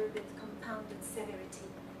visited her with compounded severity,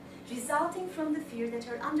 resulting from the fear that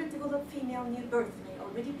her underdeveloped female new birth may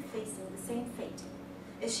already be facing the same fate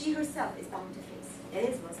as she herself is bound to face,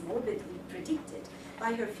 as was morbidly predicted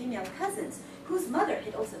by her female cousins, whose mother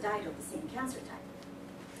had also died of the same cancer type.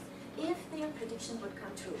 If their prediction would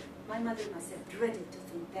come true, my mother must have dreaded to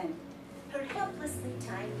think then her helplessly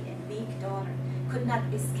tiny and weak daughter could not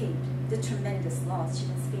escape the tremendous loss she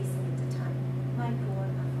was facing at the time. My poor,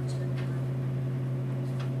 unfortunate mother.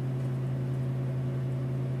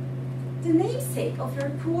 The namesake of her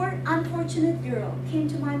poor, unfortunate girl came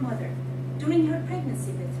to my mother during her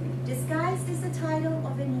pregnancy with me, disguised as the title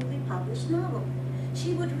of a newly published novel.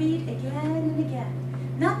 She would read again and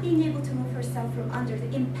again, not being able to move herself from under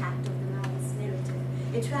the impact of the novel's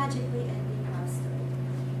narrative, a tragically ending love story.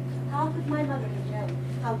 How could my mother have known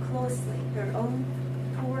how closely her own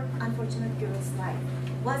poor, unfortunate girl's life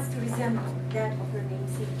was to resemble that of her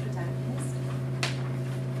namesake protagonist?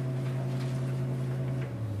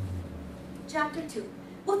 Chapter 2.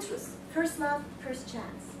 Butrus, First Love, First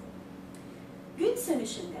Chance. Gün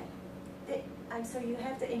sönüşünde, I'm sorry, you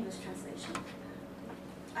have the English translation.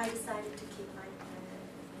 I decided to keep my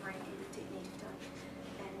native tongue,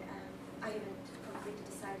 and I haven't completely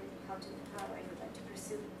decided how I would like to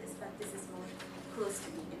pursue this, but this is more close to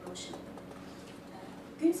me emotionally.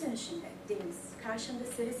 Gün sönüşünde deniz, karşımda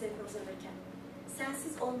seri seri uzanırken,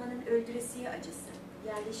 sensiz olmanın öldüresiye acısı,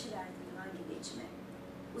 yerleşiverdi yılan gibi içime.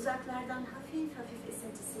 Uzaklardan hafif hafif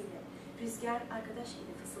esintisiyle, rüzgar arkadaş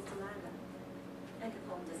gibi fısıltılarla, and the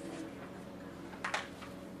poem doesn't end.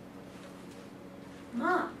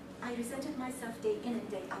 Mom, I resented myself day in and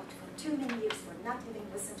day out for too many years for not having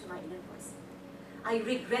listened to my inner voice. I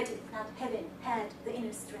regretted not having had the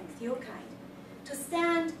inner strength, your kind, to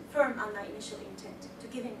stand firm on my initial intent, to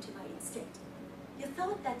give in to my instinct. You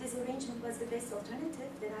thought that this arrangement was the best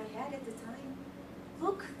alternative that I had at the time.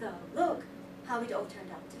 Look, though, look how it all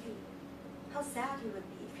turned out to be. How sad you would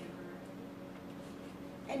be if you were.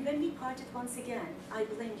 And when we parted once again, I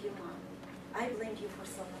blamed you, Mom. I blamed you for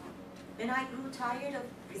so long. When I grew tired of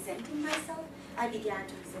resenting myself, I began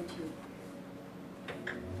to resent you.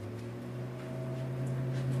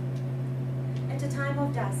 At a time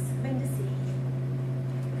of dusk, when the sea,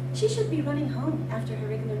 she should be running home after her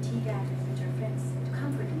regular tea gathering with her friends to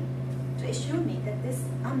comfort me, to assure me that this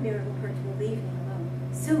unbearable hurt will leave me alone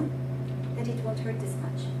soon, that it won't hurt this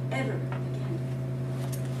much, ever again.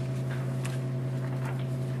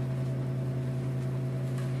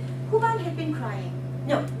 Kuban had been crying,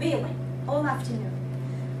 no, wailing, all afternoon,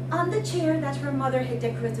 on the chair that her mother had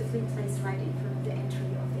decoratively placed right in front of the entry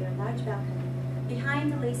of their large balcony,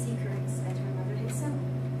 behind the lacy curtains that her mother had sewn.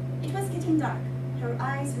 It was getting dark. Her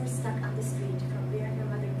eyes were stuck on the street from where her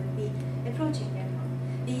mother would be approaching their home,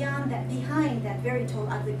 behind that very tall,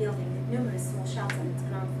 ugly building with numerous small shops on its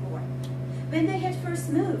ground floor. When they had first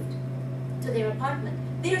moved to their apartment,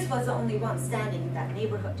 theirs was the only one standing in that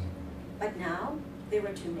neighborhood. But now, there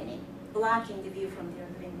were too many, blocking the view from their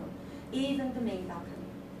living room, even the main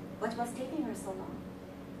balcony. What was taking her so long?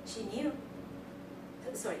 She knew.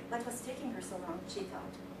 What was taking her so long, she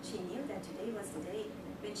thought. She knew that today was the day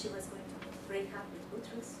when she was going to break up with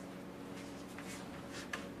Butrus.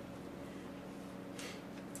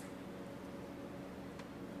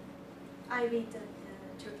 I read the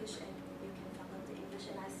Turkish and you can follow the English,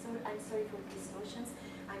 and I'm sorry for the distortions.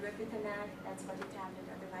 I work with a Mac, that's what it happened,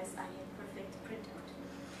 otherwise I have perfect printout.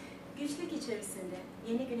 Güçlük içerisinde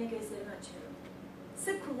yeni güne gözlerimi açıyorum.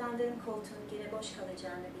 Sık kullandığım koltuğun gene boş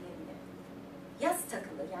kalacağını bile bile. Yaz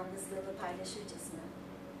takılı yalnızlığımı paylaşırcasına.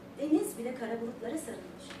 Deniz bile kara bulutlara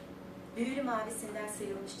sarılmış. Büyülü mavisinden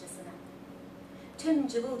sıyrılmışçasına. Tüm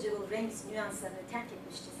cıvıl cıvıl renk nüanslarını terk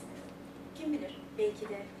etmişçesine. Kim bilir, belki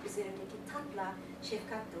de üzerimdeki tatla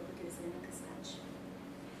şefkat dolu gözlerinin kıskanç.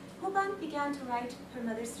 Huban began to write her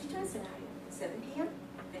mother's return scenario. 7 p.m.,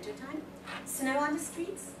 winter time, snow on the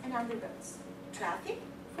streets and on the roads. Traffic,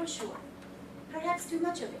 for sure. Perhaps too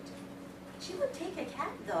much of it. She would take a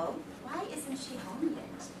cab, though. Why isn't she home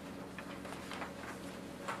yet?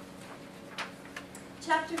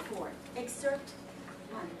 Chapter 4, Excerpt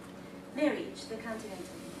 1. Marriage, the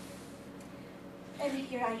Continental Meaning. And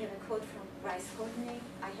here I have a quote from Bryce Courtenay.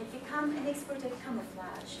 I had become an expert at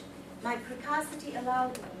camouflage. My precocity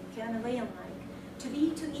allowed me, chameleon-like, to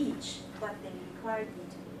be to each what they required me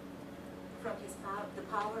to be. From his the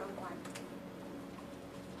Power of One.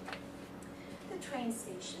 The train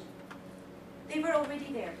station. They were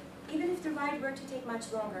already there. Even if the ride were to take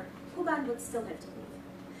much longer, Huban would still have to leave.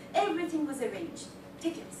 Everything was arranged.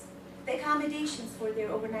 Tickets, the accommodations for their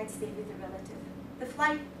overnight stay with a relative, the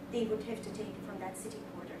flight they would have to take from that city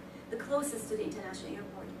quarter, the closest to the international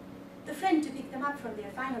airport, the friend to pick them up from their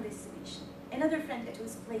final destination, another friend at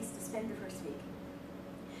whose place to spend the first week,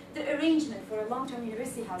 the arrangement for a long-term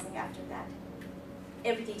university housing after that.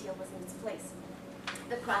 Every detail was in its place.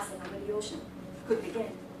 The crossing over the ocean could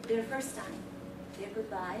begin, their first time, their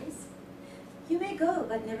goodbyes. You may go,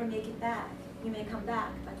 but never make it back. You may come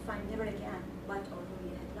back, but find never again what or who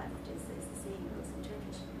you had left, as the saying goes in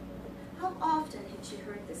Turkish. How often had she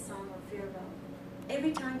heard this song of farewell,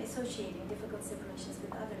 every time associating difficult separations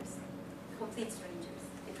with others, complete strangers.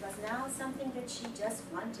 It was now something that she just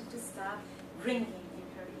wanted to stop ringing in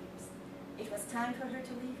her ears. It was time for her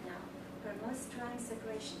to leave now, her most trying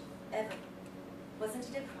separation ever. Wasn't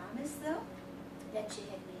it a promise, though, that she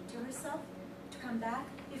had made to herself, to come back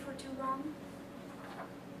before too long?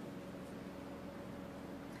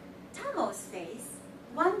 Tamo's face,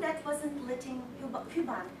 one that wasn't letting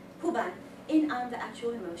Huban in on the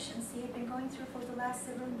actual emotions he had been going through for the last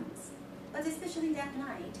several months, but especially that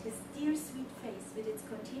night, his dear sweet face with its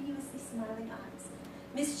continuously smiling eyes,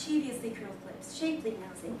 mischievously curled lips, shapely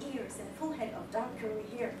nose and ears, and a full head of dark curly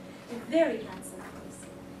hair, a very handsome face,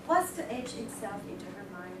 was to etch itself into her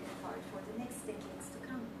mind and heart for the next decades to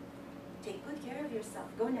come. Take good care of yourself.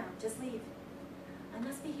 Go now. Just leave. I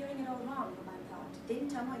must be hearing it all wrong, Huban thought. Didn't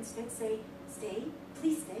Tamo instead say, stay,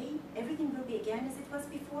 please stay, everything will be again as it was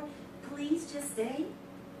before, please just stay?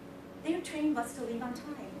 Their train was to leave on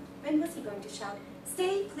time. When was he going to shout,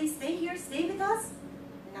 stay, please stay here, stay with us?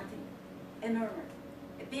 Nothing. A murmur.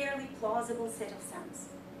 A barely plausible set of sounds.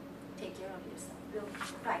 Take care of yourself. We'll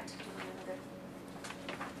write to one another.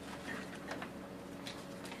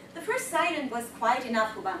 The first siren was quiet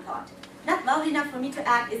enough, Huban thought. Not loud enough for me to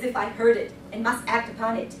act as if I heard it and must act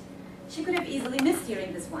upon it. She could have easily missed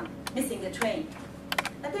hearing this one, missing the train.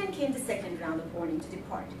 But then came the second round of warning to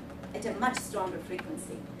depart, at a much stronger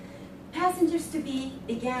frequency. Passengers-to-be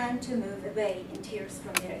began to move away in tears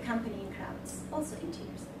from their accompanying crowds, also in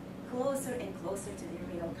tears, closer and closer to their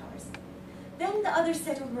rail cars. Then the other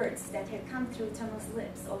set of words that had come through Tamo's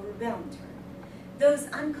lips overwhelmed her. Those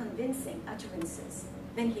unconvincing utterances,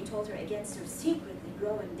 when he told her against her secretly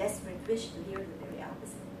growing desperate wish to hear the very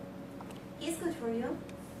opposite. He is good for you.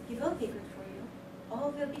 He will be good for you.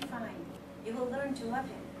 All will be fine. You will learn to love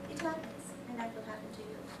him. It happens, and that will happen to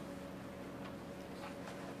you.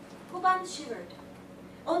 Huban shivered,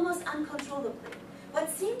 almost uncontrollably. What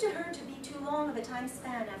seemed to her to be too long of a time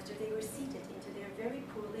span after they were seated into their very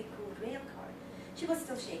poorly cooled rail car, she was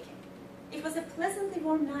still shaking. It was a pleasantly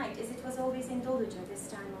warm night, as it was always in Doluca this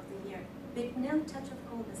time of the year, with no touch of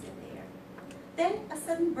coldness in the air. Then a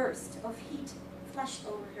sudden burst of heat flashed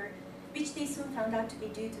over her, which they soon found out to be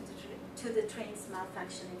due to the train's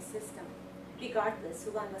malfunctioning system. Regardless,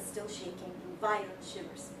 Huban was still shaking in violent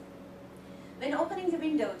shivers. When opening the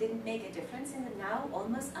window didn't make a difference in the now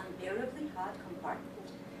almost unbearably hot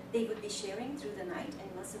compartment they would be sharing through the night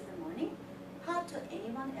and most of the morning, hot to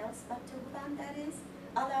anyone else but to Huban, that is,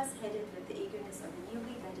 Alas headed with the eagerness of a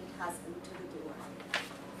newly wedded husband to the door.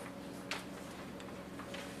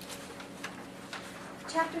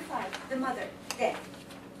 Chapter 5, The Mother, Death.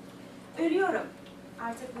 Ölüyorum,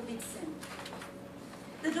 artık bu bitsin.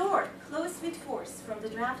 The door closed with force from the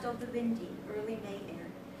draft of the windy, early May air,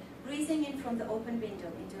 breezing in from the open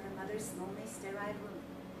window into her mother's lonely, sterile room,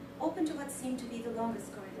 open to what seemed to be the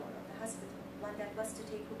longest corridor of the hospital, one that was to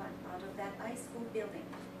take Huban out of that ice-cold building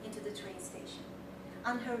into the train station,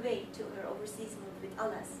 on her way to her overseas move with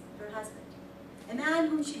Alas, her husband, a man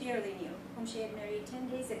whom she barely knew, whom she had married 10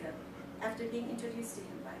 days ago, after being introduced to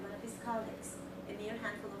him by one of his colleagues a mere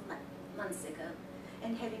handful of months ago,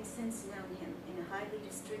 and having since known him in a highly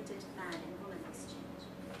restricted man and woman exchange.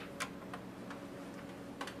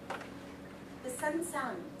 The sudden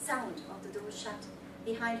sound of the door shut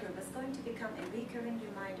behind her was going to become a recurring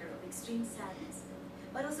reminder of extreme sadness,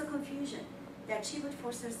 but also confusion that she would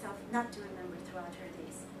force herself not to remember throughout her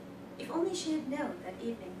days. If only she had known that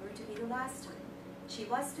evening were to be the last time she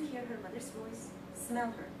was to hear her mother's voice, smell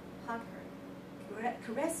her, hug her,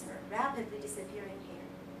 caress her rapidly disappearing hair,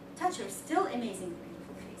 touch her still amazingly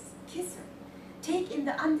beautiful face, kiss her, take in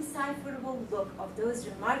the undecipherable look of those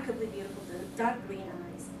remarkably beautiful dark green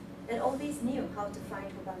eyes that always knew how to find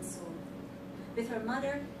Huban's soul, with her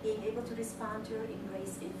mother being able to respond to her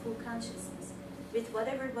embrace in full consciousness, with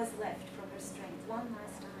whatever was left from her strength one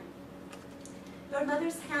last time. Her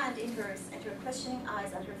mother's hand in hers and her questioning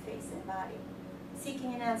eyes on her face and body,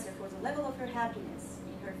 seeking an answer for the level of her happiness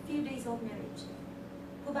in her few days old marriage.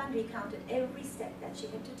 Huban recounted every step that she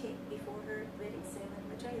had to take before her wedding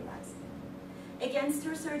ceremony materialized. Against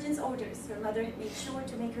her surgeon's orders, her mother had made sure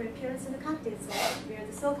to make her appearance in the cocktail salon where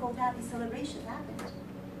the so-called happy celebration happened.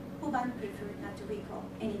 Huban preferred not to recall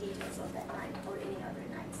any details of that night or any other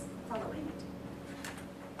nights following it.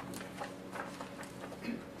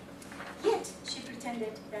 Yet, she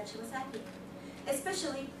pretended that she was happy,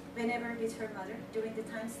 especially whenever with her mother, during the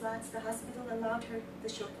time slots the hospital allowed her the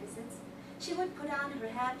short visits, she would put on her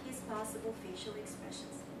happiest possible facial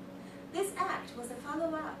expressions. This act was a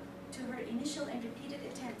follow-up to her initial and repeated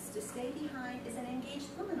attempts to stay behind as an engaged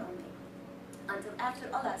woman only, until after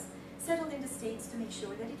Alas settled in the States to make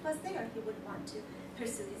sure that it was there he would want to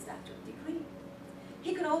pursue his doctoral degree.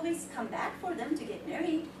 He could always come back for them to get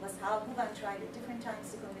married, was how Huban tried at different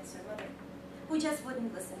times to convince her mother, who just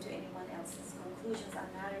wouldn't listen to anyone else's conclusions on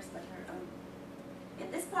matters but her own. In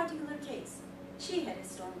this particular case, she had a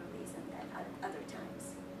stronger reason than at other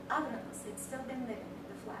times. Avranos had still been living in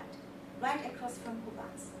the flat, right across from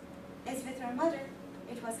Huban's. As with her mother,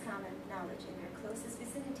 it was common knowledge in their closest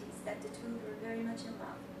vicinities that the two were very much in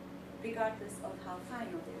love, regardless of how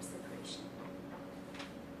final their separation.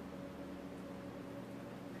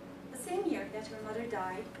 The same year that her mother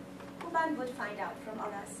died, Huban would find out from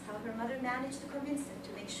Alas how her mother managed to convince him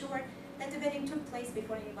to make sure that the wedding took place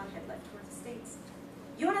before anyone had left for the States.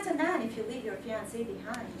 You're not a man if you leave your fiancé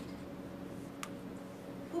behind.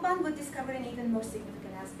 Huban would discover an even more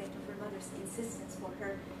significant aspect of her mother's insistence for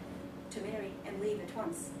her to marry and leave at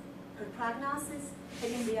once. Her prognosis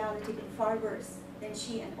had in reality been far worse than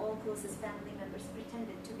she and all closest family members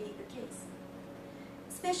pretended to be the case.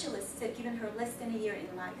 Specialists had given her less than a year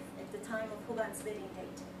in life at the time of Huban's wedding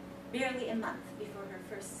date, barely a month before her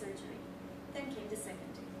first surgery. Then came the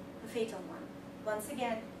second, the fatal one, once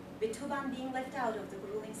again with Huban being left out of the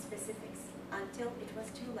grueling specifics until it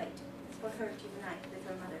was too late for her to unite with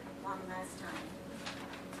her mother one last time.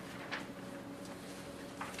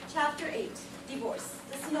 Chapter 8, Divorce,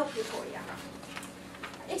 the Sinopoporia.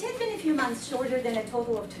 It had been a few months shorter than a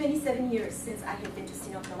total of 27 years since I had been to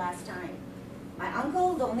Sinop the last time. My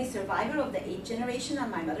uncle, the only survivor of the 8th generation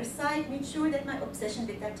on my mother's side, made sure that my obsession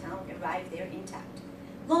with that town arrived there intact,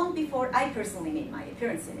 long before I personally made my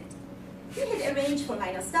appearance in it. He had arranged for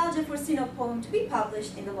my Nostalgia for Sinop poem to be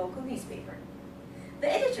published in the local newspaper.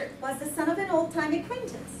 The editor was the son of an old-time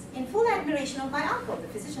acquaintance, in full admiration of my uncle, the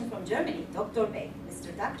physician from Germany, Dr. Bey,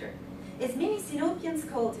 Mr. Doctor, as many Sinopians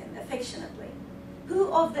called him affectionately,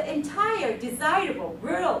 who of the entire desirable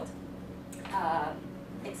workplaces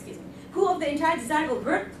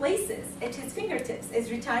at his fingertips as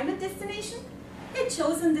retirement destination, had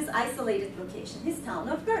chosen this isolated location, his town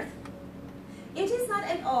of birth. It is not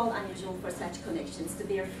at all unusual for such connections to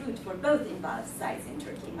bear fruit for both involved sides in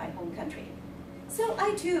Turkey, my home country. So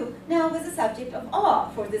I too now was a subject of awe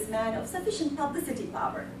for this man of sufficient publicity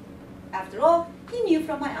power. After all, he knew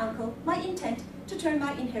from my uncle my intent to turn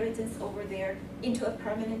my inheritance over there into a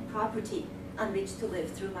permanent property on which to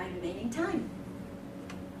live through my remaining time.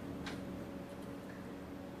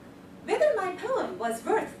 Whether my poem was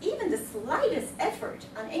worth even the slightest effort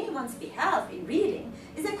on anyone's behalf in reading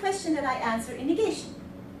is a question that I answer in negation,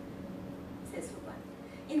 says Huban.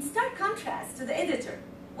 In stark contrast to the editor,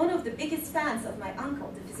 one of the biggest fans of my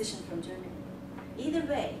uncle, the physician from Germany. Either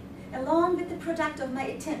way, along with the product of my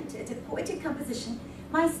attempt at a poetic composition,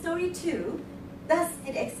 my story too thus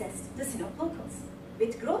had accessed the Sinop locals,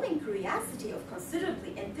 with growing curiosity of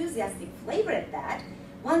considerably enthusiastic flavor at that,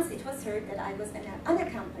 once it was heard that I was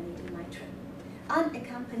unaccompanied in my trip.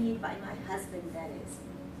 unaccompanied by my husband, that is.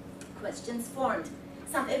 Questions formed,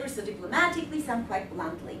 some ever so diplomatically, some quite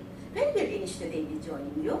bluntly. When will enişte be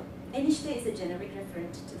joining you? Enişte is a generic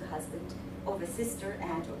referent to the husband of a sister,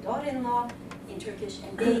 aunt, or daughter-in-law in Turkish,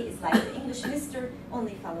 and bey is like the English Mr.,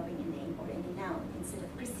 only following a name or any noun instead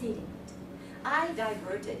of preceding it. I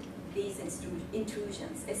diverted these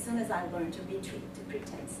intrusions as soon as I learned to retreat to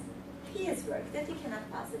pretext. He has work that he cannot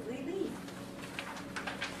possibly leave.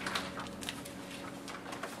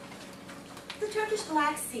 The Turkish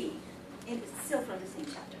Black Sea, still from the same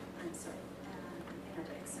chapter, I'm sorry,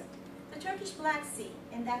 another excerpt. The Turkish Black Sea,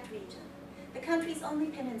 in that region, the country's only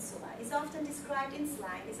peninsula, is often described in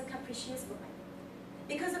slang as a capricious woman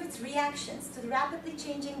because of its reactions to the rapidly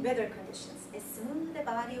changing weather conditions, as smooth a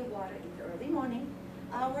body of water in the early morning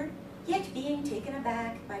hour, yet being taken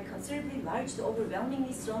aback by considerably large to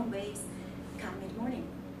overwhelmingly strong waves come mid-morning.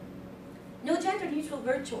 No gender-neutral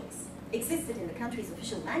word choice existed in the country's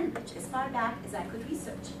official language as far back as I could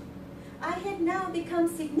research. I had now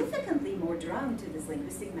become significantly more drawn to this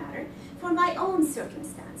linguistic matter, for my own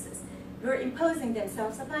circumstances were imposing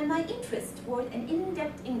themselves upon my interest toward an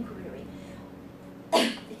in-depth inquiry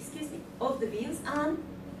excuse me, of the views on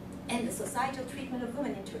and the societal treatment of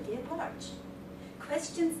women in Turkey at large.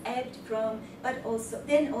 Questions ebbed from, but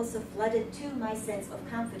then also flooded to my sense of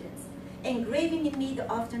confidence, engraving in me the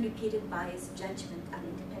often repeated biased judgment on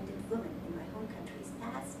independent women in my home countries,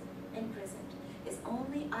 past and present, as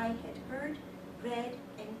only I had heard, read,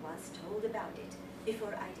 and was told about it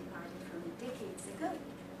before I departed from it decades ago.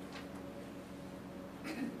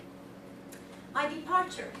 My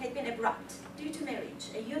departure had been abrupt due to marriage,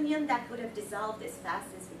 a union that would have dissolved as fast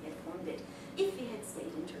as we had formed it if we had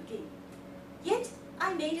stayed in Turkey. Yet,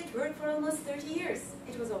 I made it work for almost 30 years.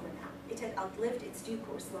 It was over now. It had outlived its due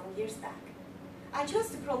course long years back. I chose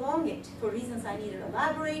to prolong it for reasons I neither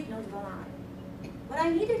elaborate nor dwell on. What I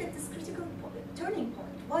needed at this critical turning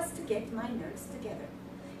point was to get my nerves together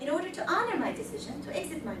in order to honor my decision to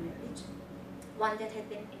exit my marriage, one that had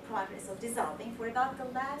been in progress of dissolving for about the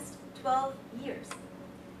last 12 years.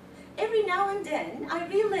 Every now and then, I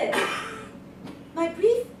relive my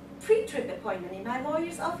brief pre-trip appointment in my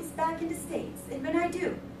lawyer's office back in the States, and when I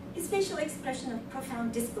do, his facial expression of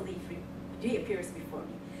profound disbelief reappears before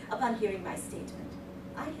me upon hearing my statement.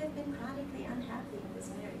 I have been chronically unhappy in this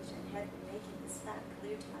marriage and have been making this fact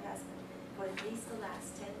clear to my husband for at least the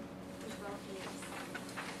last 10 to 12 years.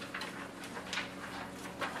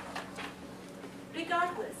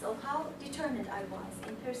 Regardless of how determined I was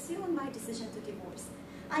in pursuing my decision to divorce,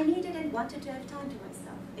 I needed and wanted to have time to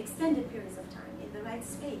myself, extended periods of time in the right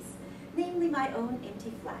space, namely my own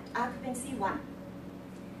empty flat, occupancy 1.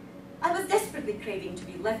 I was desperately craving to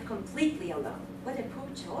be left completely alone. What a poor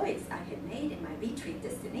choice I had made in my retreat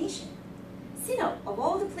destination. Sinop, of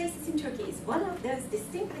all the places in Turkey, is one of those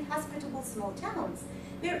distinctly hospitable small towns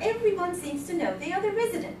where everyone seems to know the other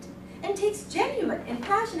resident and takes genuine and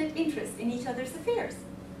passionate interest in each other's affairs.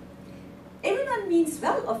 Everyone means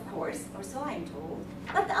well, of course, or so I am told,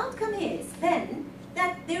 but the outcome is, then,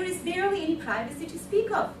 that there is barely any privacy to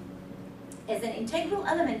speak of. As an integral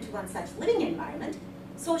element to one such living environment,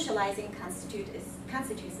 socializing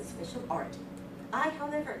constitutes a special art. I,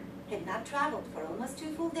 however, had not traveled for almost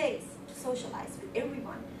 2 full days to socialize with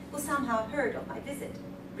everyone who somehow heard of my visit.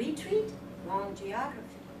 Retreat, wrong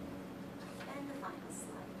geography. And the final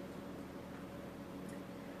slide.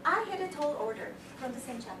 I had a tall order from the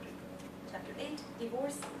same chapter, chapter 8,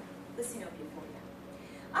 divorce, the Sinop euphoria.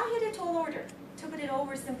 I had a tall order, to put it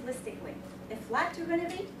over simplistically, a flat to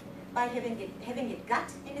renovate by having it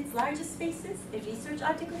gut in its largest spaces, a research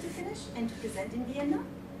article to finish and to present in Vienna,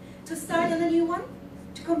 to start on a new one,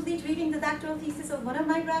 to complete reading the doctoral thesis of one of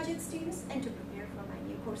my graduate students, and to prepare for my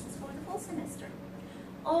new courses for the fall semester.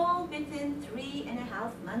 All within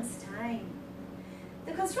 3.5 months' time.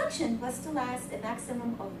 The construction was to last a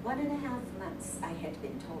maximum of 1.5 months, I had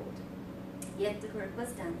been told. Yet the work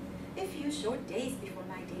was done a few short days before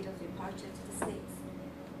my date of departure to the States,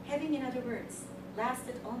 having, in other words,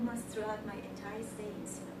 lasted almost throughout my entire stay in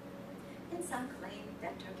Sinop. And some claim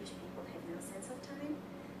that Turkish people have no sense of time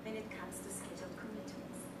when it comes to scheduled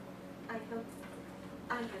commitments. I hope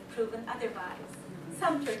I have proven otherwise.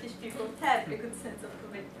 Some Turkish people have a good sense of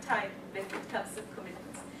time when it comes to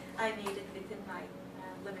commitments. I made it within my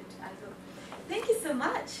limit, I hope. Thank you so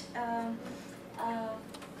much.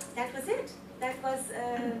 That was it. That was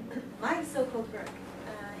my so-called work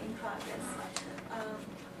in progress.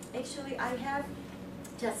 Actually, I have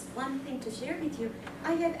just one thing to share with you.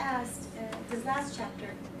 I have asked this last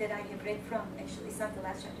chapter that I have read from, actually it's not the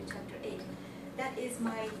last chapter, chapter 8. That is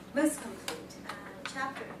my most complete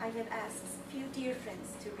chapter. I have asked a few dear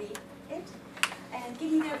friends to read it. and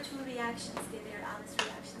giving their true reactions, their honest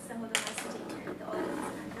reactions. Some of them are sitting here in the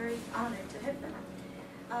audience, and I'm very honored to have them.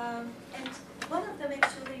 And one of them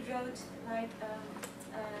actually wrote, like,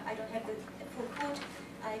 I don't have the full quote,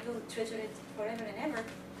 I will treasure it forever and ever,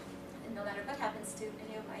 and no matter what happens to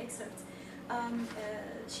any of my excerpts.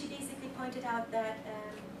 She basically pointed out that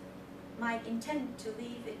my intent to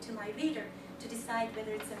leave it to my reader to decide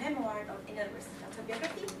whether it's a memoir or, in other words,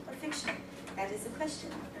 autobiography or fiction. That is a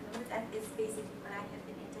question. Remember, that is basically what I have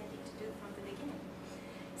been intending to do from the beginning.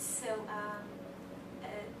 So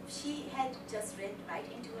she had just read right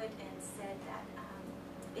into it and said that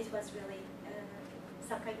it was really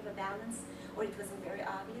some kind of a balance, or it wasn't very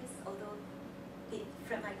obvious, although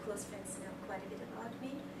from my close friends know quite a bit about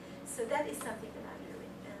me. So that is something that I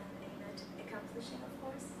really aim at accomplishing, of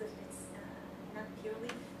course, but it's not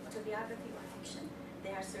purely autobiography or fiction.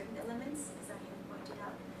 There are certain elements, as I have pointed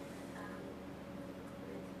out,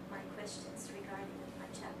 with my questions regarding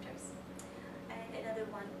my chapters. And another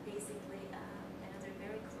one, basically, another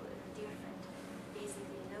very dear friend,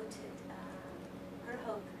 basically noted her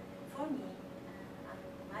hope for me, on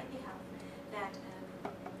my behalf, that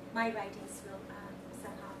my writings will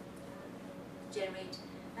somehow generate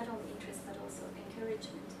not only interest but also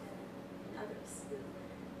encouragement in others who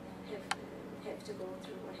have to go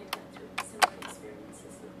through or have gone through similar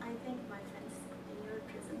experiences. So I thank my friends in your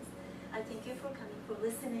presence. I thank you for coming, for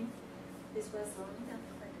listening. This was long enough,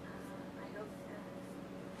 but I hope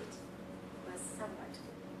it was somewhat a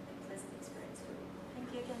pleasant experience for you. Thank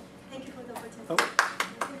you again. Thank you for the opportunity. Oh.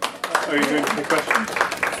 Are you doing any questions?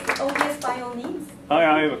 Oh yes, by all means.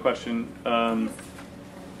 I have a question.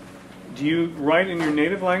 Do you write in your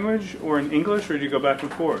native language or in English, or do you go back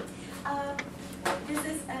and forth?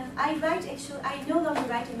 I write, actually, I no longer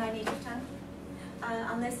write in my native tongue,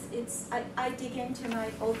 unless it's, I dig into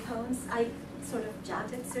my old poems. I sort of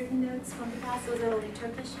jotted certain notes from the past. Those are all in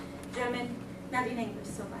Turkish, German, not in English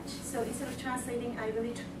so much. So instead of translating, I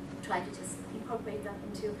really try to just incorporate them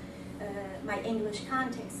into my English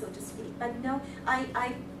context, so to speak. But no,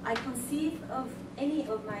 I conceive of any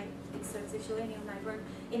of my excerpts, actually any of my work,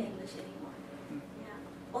 in English anymore. Yeah.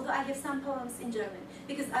 Although I have some poems in German,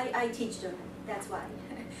 because I teach German, that's why.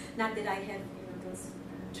 Not that I have, those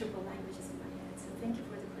triple languages in my head. So thank you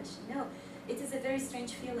for the question. No, it is a very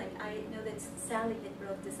strange feeling. I know that Sally had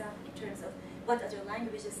brought this up in terms of what other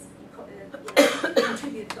languages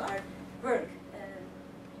contribute to our work,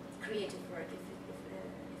 creative work, if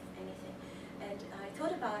anything. And I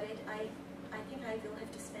thought about it. I think I will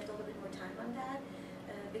have to spend a little bit more time on that,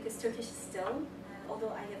 because Turkish is still,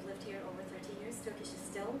 although I have lived here over 30 years, Turkish is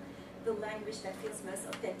still the language that feels most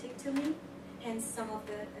authentic to me. Hence, some of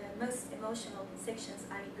the most emotional sections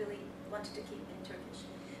I really wanted to keep in Turkish.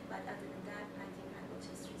 But other than that, I think I will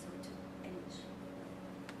just resort to English.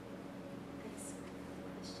 Thanks for the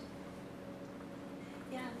question.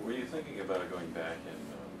 Yeah. Were you thinking about going back and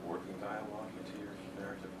working dialogue into your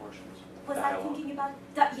narrative portions? Was I thinking about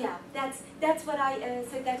that? Yeah, that's what I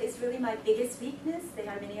said. That is really my biggest weakness. There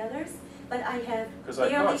are many others, but I have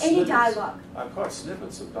barely any dialogue. I've caught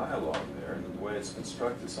snippets of dialogue there, and the way it's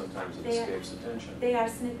constructed, sometimes it escapes attention. They are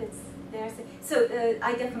snippets. So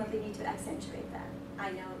I definitely need to accentuate that.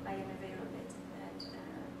 I know, I am aware of it, and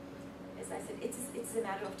as I said, it's a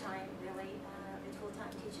matter of time, really. With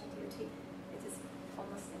full-time teaching duty, it is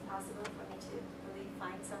almost impossible for me to really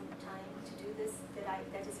find some time to do this.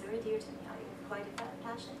 That is very dear to me. I have quite a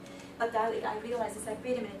passion. But I realize it's like,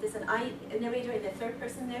 wait a minute, there's a narrator and a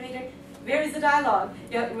third-person narrator. Where is the dialogue?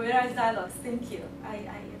 Yeah, where are the dialogues? Thank you. I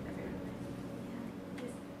am aware of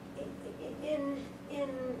it. Yeah.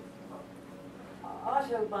 In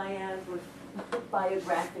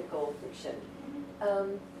autobiographical fiction,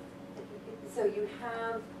 so you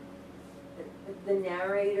have the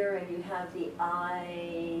narrator and you have the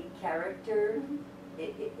I character,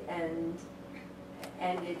 and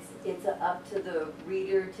it's up to the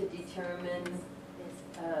reader to determine.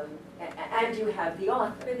 And you have the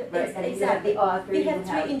author, right? And you have the author. We have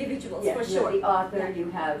three individuals, for sure. You have the author,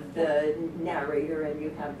 you have the narrator, and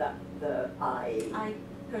you have the I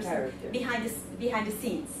person behind the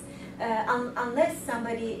scenes. Unless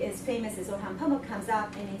somebody as famous as Orhan Pamuk comes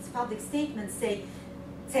out and in his public statement says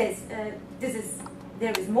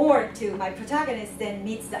there is more to my protagonist than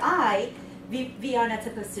meets the eye, we are not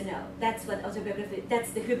supposed to know. That's what autobiography,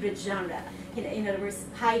 that's the hybrid genre. In other words,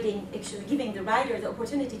 hiding, actually giving the writer the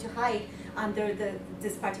opportunity to hide under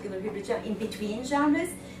this particular hybrid genre, in between genres.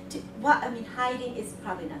 Hiding is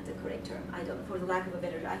probably not the correct term. I don't, for the lack of a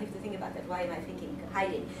better, I have to think about that. Why am I thinking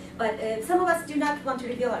hiding? But some of us do not want to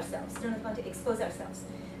reveal ourselves, do not want to expose ourselves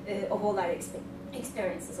of all our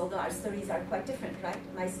experiences, although our stories are quite different, right?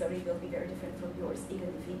 My story will be very different from yours,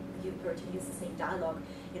 even if you were to use the same dialogue,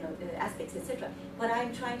 you know, aspects, etc. What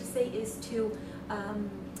I'm trying to say is to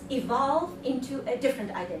evolve into a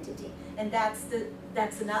different identity, and that's a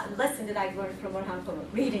lesson that I've learned from Orhan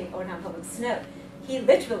Pamuk, reading Orhan Pamuk's Snow. He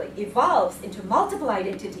literally evolves into multiple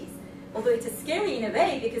identities, although it is scary in a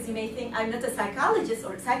way because you may think I'm not a psychologist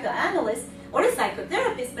or a psychoanalyst or a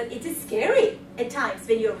psychotherapist, but it is scary at times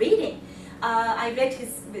when you're reading. I read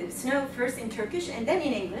his Snow first in Turkish and then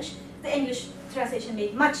in English. The English translation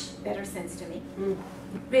made much better sense to me.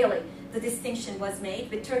 Really, the distinction was made.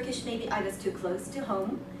 With Turkish, maybe I was too close to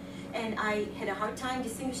home, and I had a hard time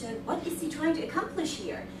distinguishing what is he trying to accomplish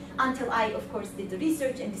here, until I, of course, did the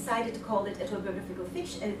research and decided to call it autobiographical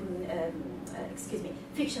fiction,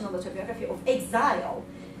 fictional autobiography of exile.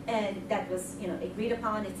 And that was, you know, agreed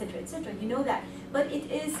upon, etc., etc. You know that, but it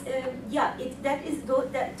is, to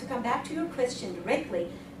come back to your question directly,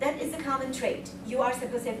 that is a common trait. You are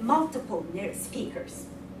supposed to have multiple speakers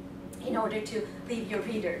in order to leave your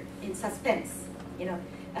reader in suspense. You know,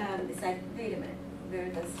 it's like, wait a minute, where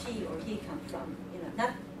does she or he come from? You know,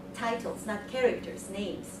 not titles, not characters,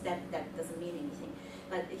 names. That doesn't mean anything.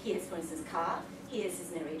 But he has, for instance, Ka. He is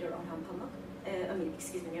his narrator, Orhan Pamuk.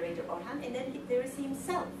 Narrator Orhan, and then there is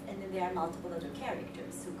himself, and then there are multiple other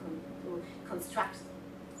characters who construct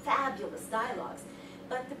fabulous dialogues.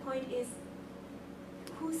 But the point is,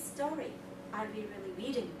 whose story are we really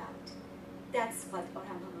reading about? That's what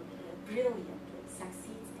Orhan Pamuk brilliantly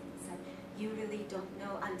succeeds in. So you really don't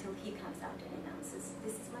know until he comes out and announces,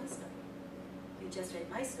 this is my story. You just read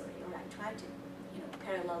my story, or I tried to, you know,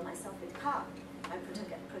 parallel myself with Ka, my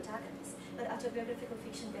protagonist. But autobiographical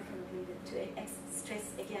fiction definitely, to stress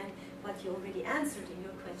again what you already answered in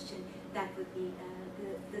your question, that would be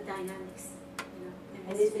the dynamics. You know,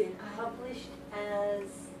 and is it published as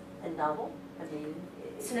a novel? I mean,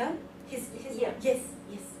 Snow? Yeah. Yes.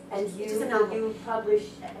 And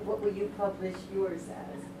what will you publish yours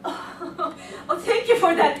as? Oh, thank you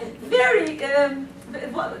for that very,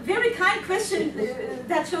 very kind question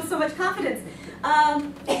that shows so much confidence.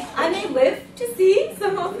 I may live to see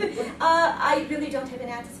some of the. I really don't have an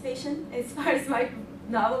anticipation as far as my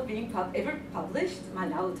novel being ever published. My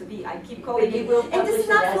novel to be, I keep calling it. And this is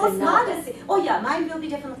not false modesty. Oh yeah, mine will be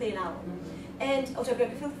definitely a novel. And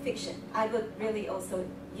autobiographical fiction. I would really also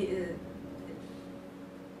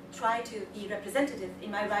try to be representative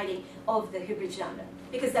in my writing of the hybrid genre,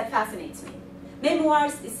 because that fascinates me.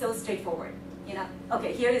 Memoirs is so straightforward. You know,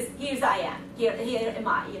 okay, here's I am. Here am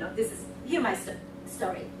I. You know, here's my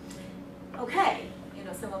story. Okay, you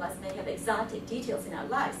know, some of us may have exotic details in our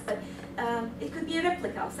lives, but it could be a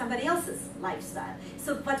replica of somebody else's lifestyle.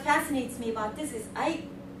 So what fascinates me about this is I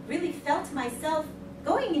really felt myself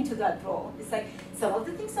going into that role. It's like, some of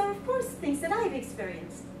the things are, of course, things that I've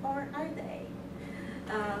experienced, or are they?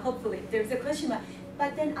 Hopefully, there's a question mark.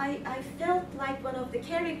 But then I felt like one of the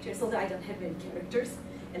characters, although I don't have any characters,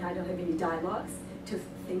 and I don't have any dialogues to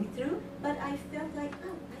think through, but I felt like,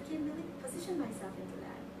 oh, I can really position myself into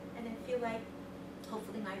that. And I feel like,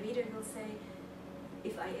 hopefully my reader will say,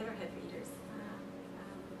 if I ever have readers,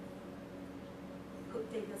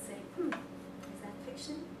 they will say, is that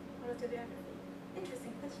fiction or autobiography?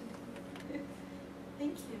 Interesting question.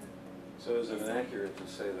 Thank you. So is it inaccurate to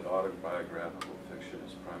say that autobiographical fiction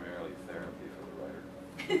is primarily therapy for the writer?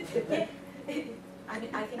 I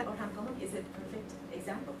mean, I think Orhan Pamuk is a perfect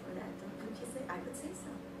example for that. Couldn't you say? I would say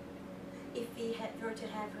so. If we were to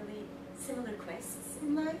have really similar quests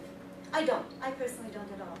in life, I don't. I personally don't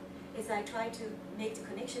at all. As I try to make the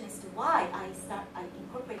connection as to why I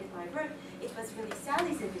incorporated my work, it was really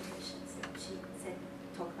Sally's invitation. So she said,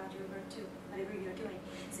 talk about your work too, whatever you're doing.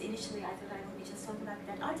 So initially I thought I would be just talking about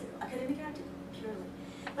that article, academic article, purely.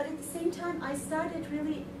 But at the same time, I started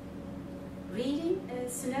really reading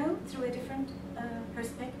Snow through a different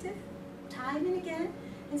perspective, time and again,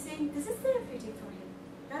 and saying, this is therapeutic for him.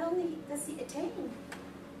 Not only does he attain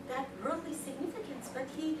that worldly significance, but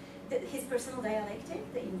his personal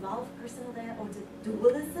dialectic, the involved personal dialectic, or the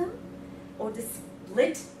dualism, or the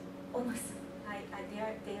split, almost,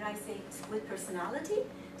 dare I say, split personality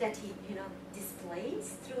that he,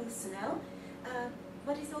 displays through Snow.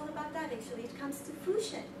 What is all about that? Actually, it comes to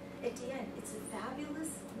fruition at the end. It's a fabulous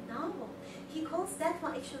novel. He calls that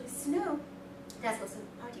one actually Snow. That's also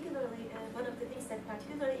particularly one of the things that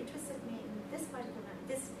particularly interested me in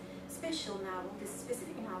this special novel, this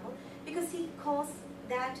specific novel, because he calls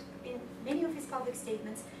that in many of his public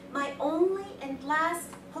statements my only and last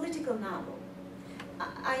political novel.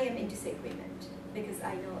 I am in disagreement because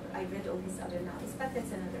I know I read all his other novels, but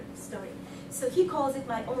that's another story. So he calls it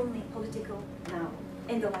my only political novel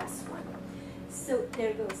and the last one. So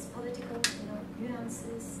there goes political,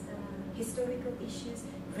 nuances, historical issues,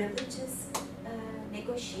 religious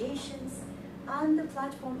negotiations on the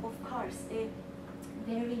platform of Kars, a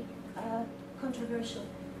very controversial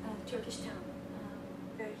Turkish town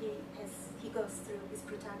where he goes through his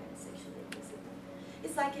protagonist actually.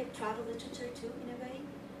 It's like a travel literature too in a way,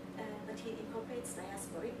 but he incorporates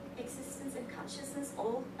diasporic existence and consciousness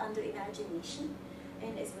all under imagination,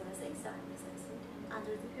 and as well as exile, as I said, and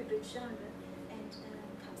under the hybrid genre, and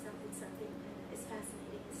comes up with something as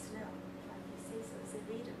fascinating as Snow, if I may say so, as a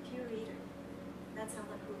reader, pure reader. Not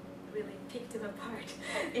someone who really picked him apart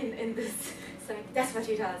in this. So that's what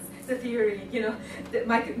he does. The theory, the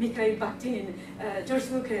Mikhail Bakhtin, George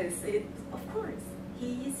Lucas. Of course,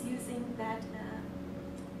 he is using that.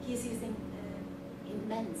 He is using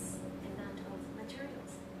immense amount of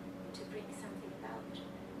materials to bring something about.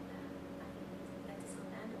 I think that is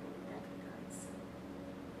commendable in that regard. So.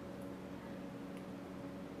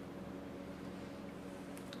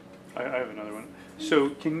 I have another one. So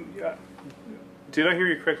did I hear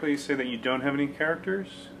you correctly say that you don't have any characters?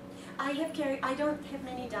 I don't have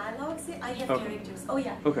many dialogues. I have Okay. characters. Oh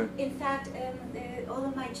yeah. Okay. In fact, all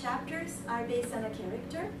of my chapters are based on a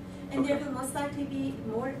character, and Okay. there will most likely be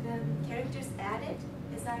more characters added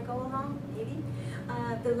as I go along. Maybe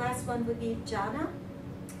the last one would be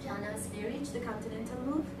Jana's marriage, the continental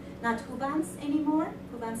move. Not Huban's anymore.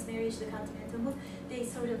 Huban's marriage, the continental move. They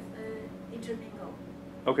sort of intermingle.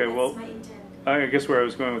 Okay. That's Well, my intent. I guess where I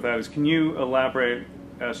was going with that is, can you elaborate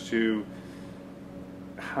as to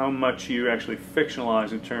how much you actually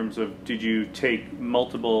fictionalize in terms of, did you take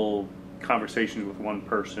multiple conversations with one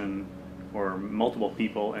person or multiple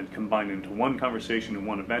people and combine into one conversation in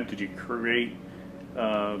one event? Did you create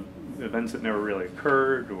events that never really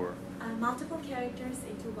occurred, or? Multiple characters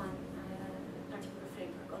into one particular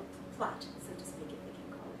framework or plot, so to speak, if we can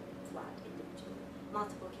call it plot individually.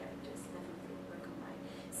 Multiple characters definitely were combined.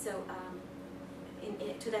 So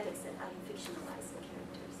to that extent, I fictionalize the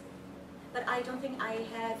characters. But I don't think I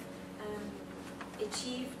have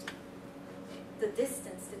achieved the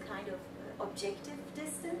distance, the kind of objective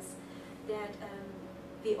distance that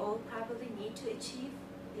we all probably need to achieve,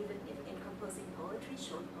 even if in composing poetry,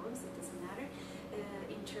 short poems, it doesn't matter,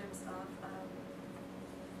 in terms of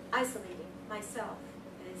isolating myself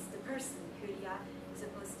as the person, Hülya, as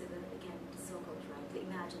opposed to the so-called writer, the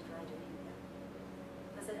imagined writer in there.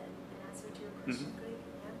 Was that an answer to your question, Greg?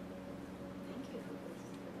 Yeah? Thank you for that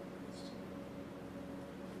question.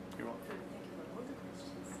 You're welcome. Thank you for all the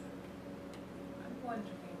questions. I'm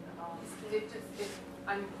wondering,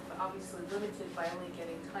 I'm obviously limited by only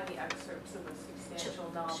getting tiny excerpts of a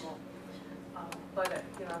substantial novel, but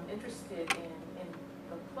I'm interested in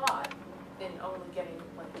the plot, in only getting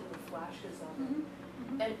like little flashes of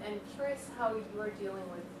it, and curious how you are dealing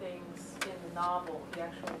with things in the novel, the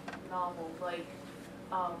actual novel, like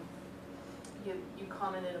you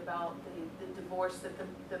commented about the divorce, that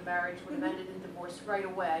the marriage would have ended in divorce right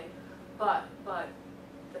away, but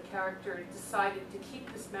the character decided to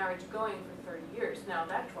keep this marriage going for 30 years. Now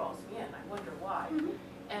that draws me in. I wonder why.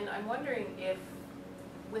 And I'm wondering if,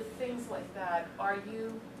 with things like that, are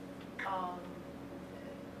you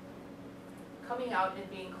coming out and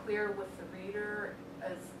being clear with the reader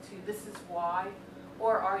as to this is why,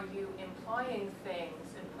 or are you implying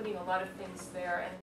things and putting a lot of things there and